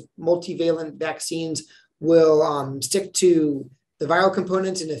those multivalent vaccines will stick to the viral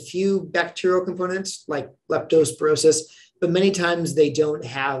components and a few bacterial components like leptospirosis, but many times they don't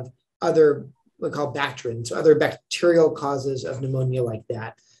have other, what we call bacterins, so other bacterial causes of pneumonia like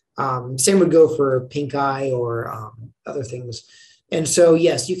that. Same would go for pink eye or other things. And so,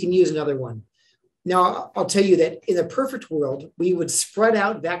 yes, you can use another one. Now, I'll tell you that in a perfect world, we would spread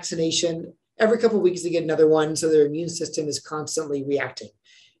out vaccination every couple of weeks to get another one so their immune system is constantly reacting.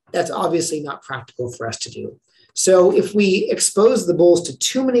 That's obviously not practical for us to do. So if we expose the bulls to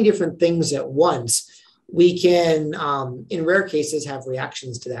too many different things at once, we can, in rare cases, have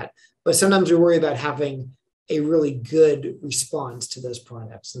reactions to that. But sometimes we worry about having a really good response to those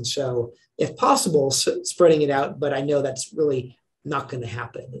products. And so if possible, spreading it out, but I know that's really not going to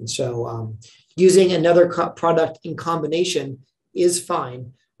happen. And so using another product in combination is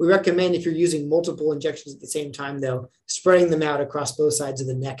fine. We recommend if you're using multiple injections at the same time, though, spreading them out across both sides of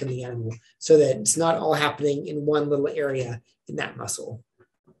the neck and the animal so that it's not all happening in one little area in that muscle.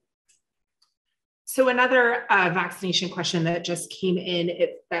 So another vaccination question that just came in,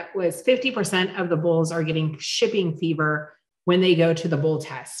 that was 50% of the bulls are getting shipping fever when they go to the bull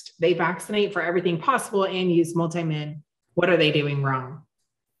test. They vaccinate for everything possible and use multi-min. What are they doing wrong?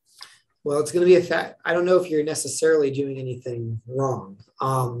 Well, it's going to be a fact. I don't know if you're necessarily doing anything wrong.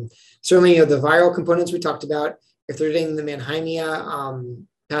 Certainly, the viral components we talked about, if they're getting the Mannheimia,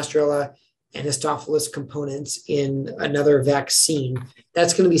 Pasteurella, and Histophilus components in another vaccine,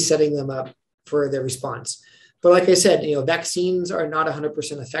 that's going to be setting them up for their response. But like I said, vaccines are not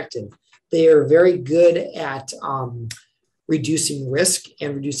 100% effective. They are very good at reducing risk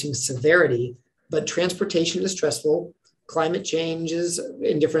and reducing severity, but transportation is stressful. Climate changes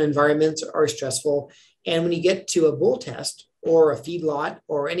in different environments are stressful. And when you get to a bull test or a feedlot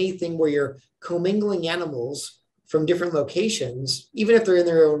or anything where you're commingling animals from different locations, even if they're in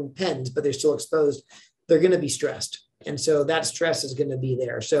their own pens, but they're still exposed, they're going to be stressed. And so that stress is going to be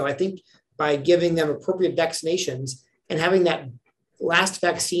there. So I think by giving them appropriate vaccinations and having that last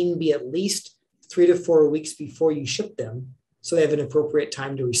vaccine be at least 3 to 4 weeks before you ship them, so they have an appropriate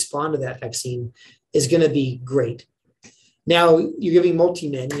time to respond to that vaccine, is going to be great. Now you're giving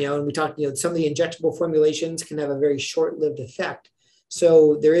multi-min, and we talked, some of the injectable formulations can have a very short-lived effect.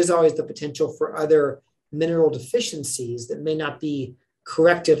 So there is always the potential for other mineral deficiencies that may not be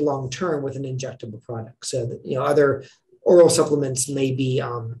corrected long-term with an injectable product. So that, other oral supplements may be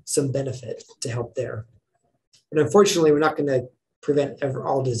some benefit to help there. But unfortunately, we're not going to prevent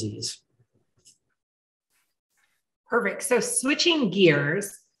all disease. Perfect. So switching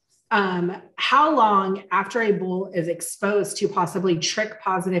gears, How long after a bull is exposed to possibly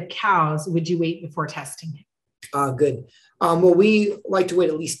trick-positive cows would you wait before testing it? Good. Well, we like to wait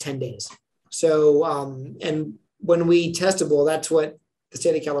at least 10 days. So, and when we test a bull, that's what the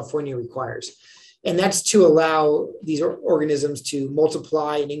state of California requires. And that's to allow these organisms to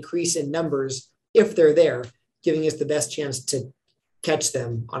multiply and increase in numbers if they're there, giving us the best chance to catch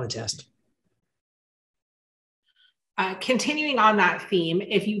them on a test. Continuing on that theme,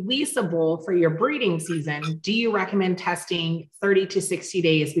 if you lease a bull for your breeding season, do you recommend testing 30 to 60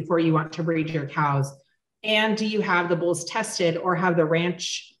 days before you want to breed your cows? And do you have the bulls tested or have the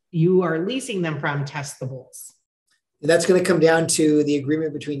ranch you are leasing them from test the bulls? That's going to come down to the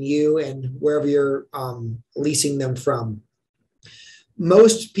agreement between you and wherever you're leasing them from.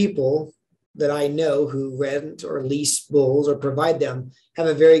 Most people that I know who rent or lease bulls or provide them have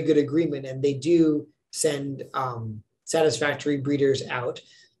a very good agreement, and they do send satisfactory breeders out.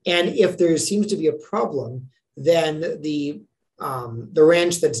 And if there seems to be a problem, then the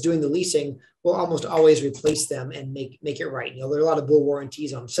ranch that's doing the leasing will almost always replace them and make it right. There are a lot of bull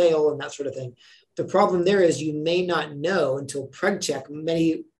warranties on sale and that sort of thing. The problem there is you may not know until preg check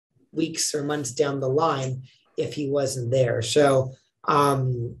many weeks or months down the line if he wasn't there. So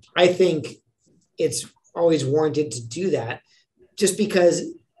I think it's always warranted to do that, just because,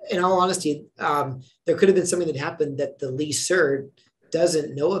 in all honesty, there could have been something that happened that the leaser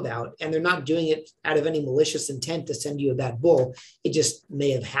doesn't know about, and they're not doing it out of any malicious intent to send you a bad bull. It just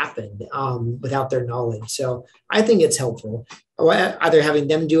may have happened without their knowledge. So I think it's helpful, either having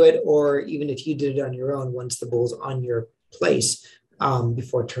them do it, or even if you did it on your own once the bull's on your place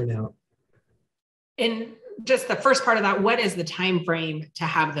before turnout. And just the first part of that, what is the time frame to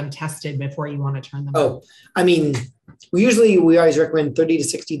have them tested before you want to turn them out? I mean, we always recommend 30 to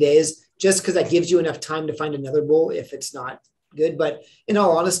 60 days, just because that gives you enough time to find another bull if it's not good. But in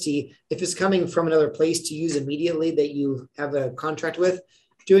all honesty, if it's coming from another place to use immediately that you have a contract with,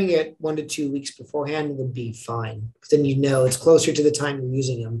 doing it 1 to 2 weeks beforehand would be fine, because then it's closer to the time you're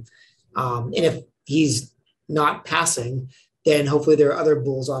using him. And if he's not passing, then hopefully there are other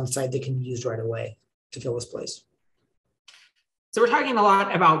bulls on site that can be used right away to fill his place. So we're talking a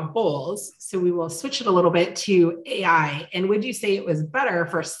lot about bulls, so we will switch it a little bit to AI. And would you say it was better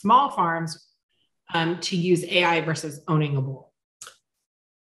for small farms to use AI versus owning a bull?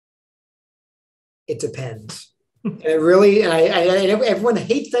 It depends. And it really, and I everyone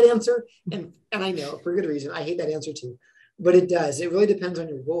hates that answer, and I know for good reason. I hate that answer too, but it does. It really depends on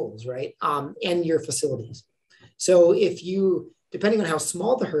your goals, right? And your facilities. So depending on how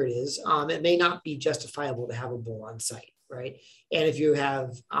small the herd is, it may not be justifiable to have a bull on site, right? And if you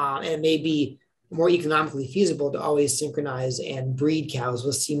have, and it may be more economically feasible to always synchronize and breed cows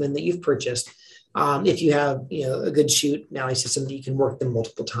with semen that you've purchased. If you have, a good chute analysis system that you can work them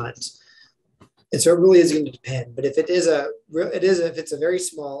multiple times. And so it really is going to depend. But if if it's a very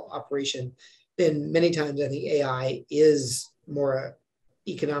small operation, then many times I think AI is more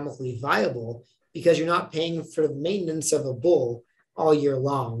economically viable, because you're not paying for the maintenance of a bull all year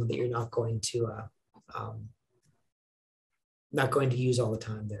long that you're not going to use all the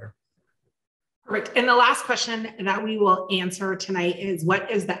time there. Perfect. And the last question that we will answer tonight is, what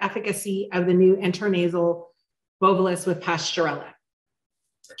is the efficacy of the new intranasal Bovalis with Pasturella?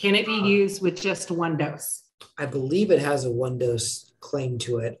 Can it be used with just one dose? I believe it has a 1-dose claim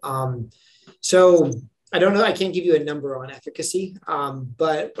to it. So I don't know. I can't give you a number on efficacy,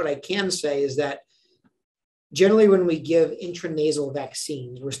 but what I can say is that generally when we give intranasal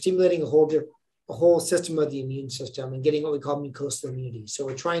vaccines, we're stimulating a whole system of the immune system and getting what we call mucosal immunity. So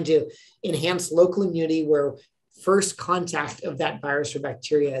we're trying to enhance local immunity where first contact of that virus or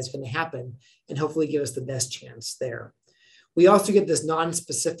bacteria is going to happen, and hopefully give us the best chance there. We also get this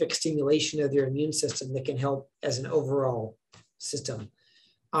non-specific stimulation of their immune system that can help as an overall system.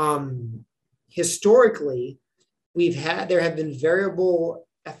 Historically, there have been variable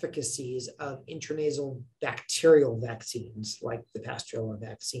efficacies of intranasal bacterial vaccines like the Pasturella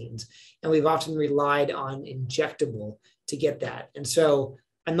vaccines, and we've often relied on injectable to get that. And so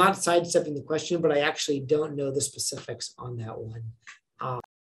I'm not sidestepping the question, but I actually don't know the specifics on that one.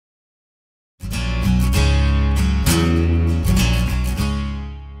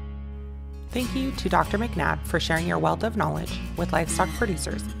 Thank you to Dr. McNabb for sharing your wealth of knowledge with livestock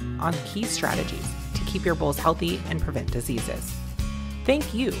producers on key strategies to keep your bulls healthy and prevent diseases.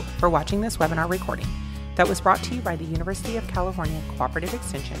 Thank you for watching this webinar recording that was brought to you by the University of California Cooperative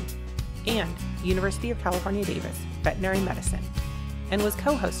Extension and University of California Davis Veterinary Medicine, and was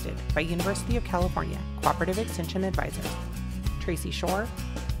co-hosted by University of California Cooperative Extension advisors Tracy Schohr,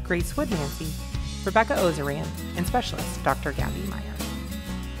 Grace Woodmansee, Rebecca Ozeran, and specialist Dr. Gaby Maier.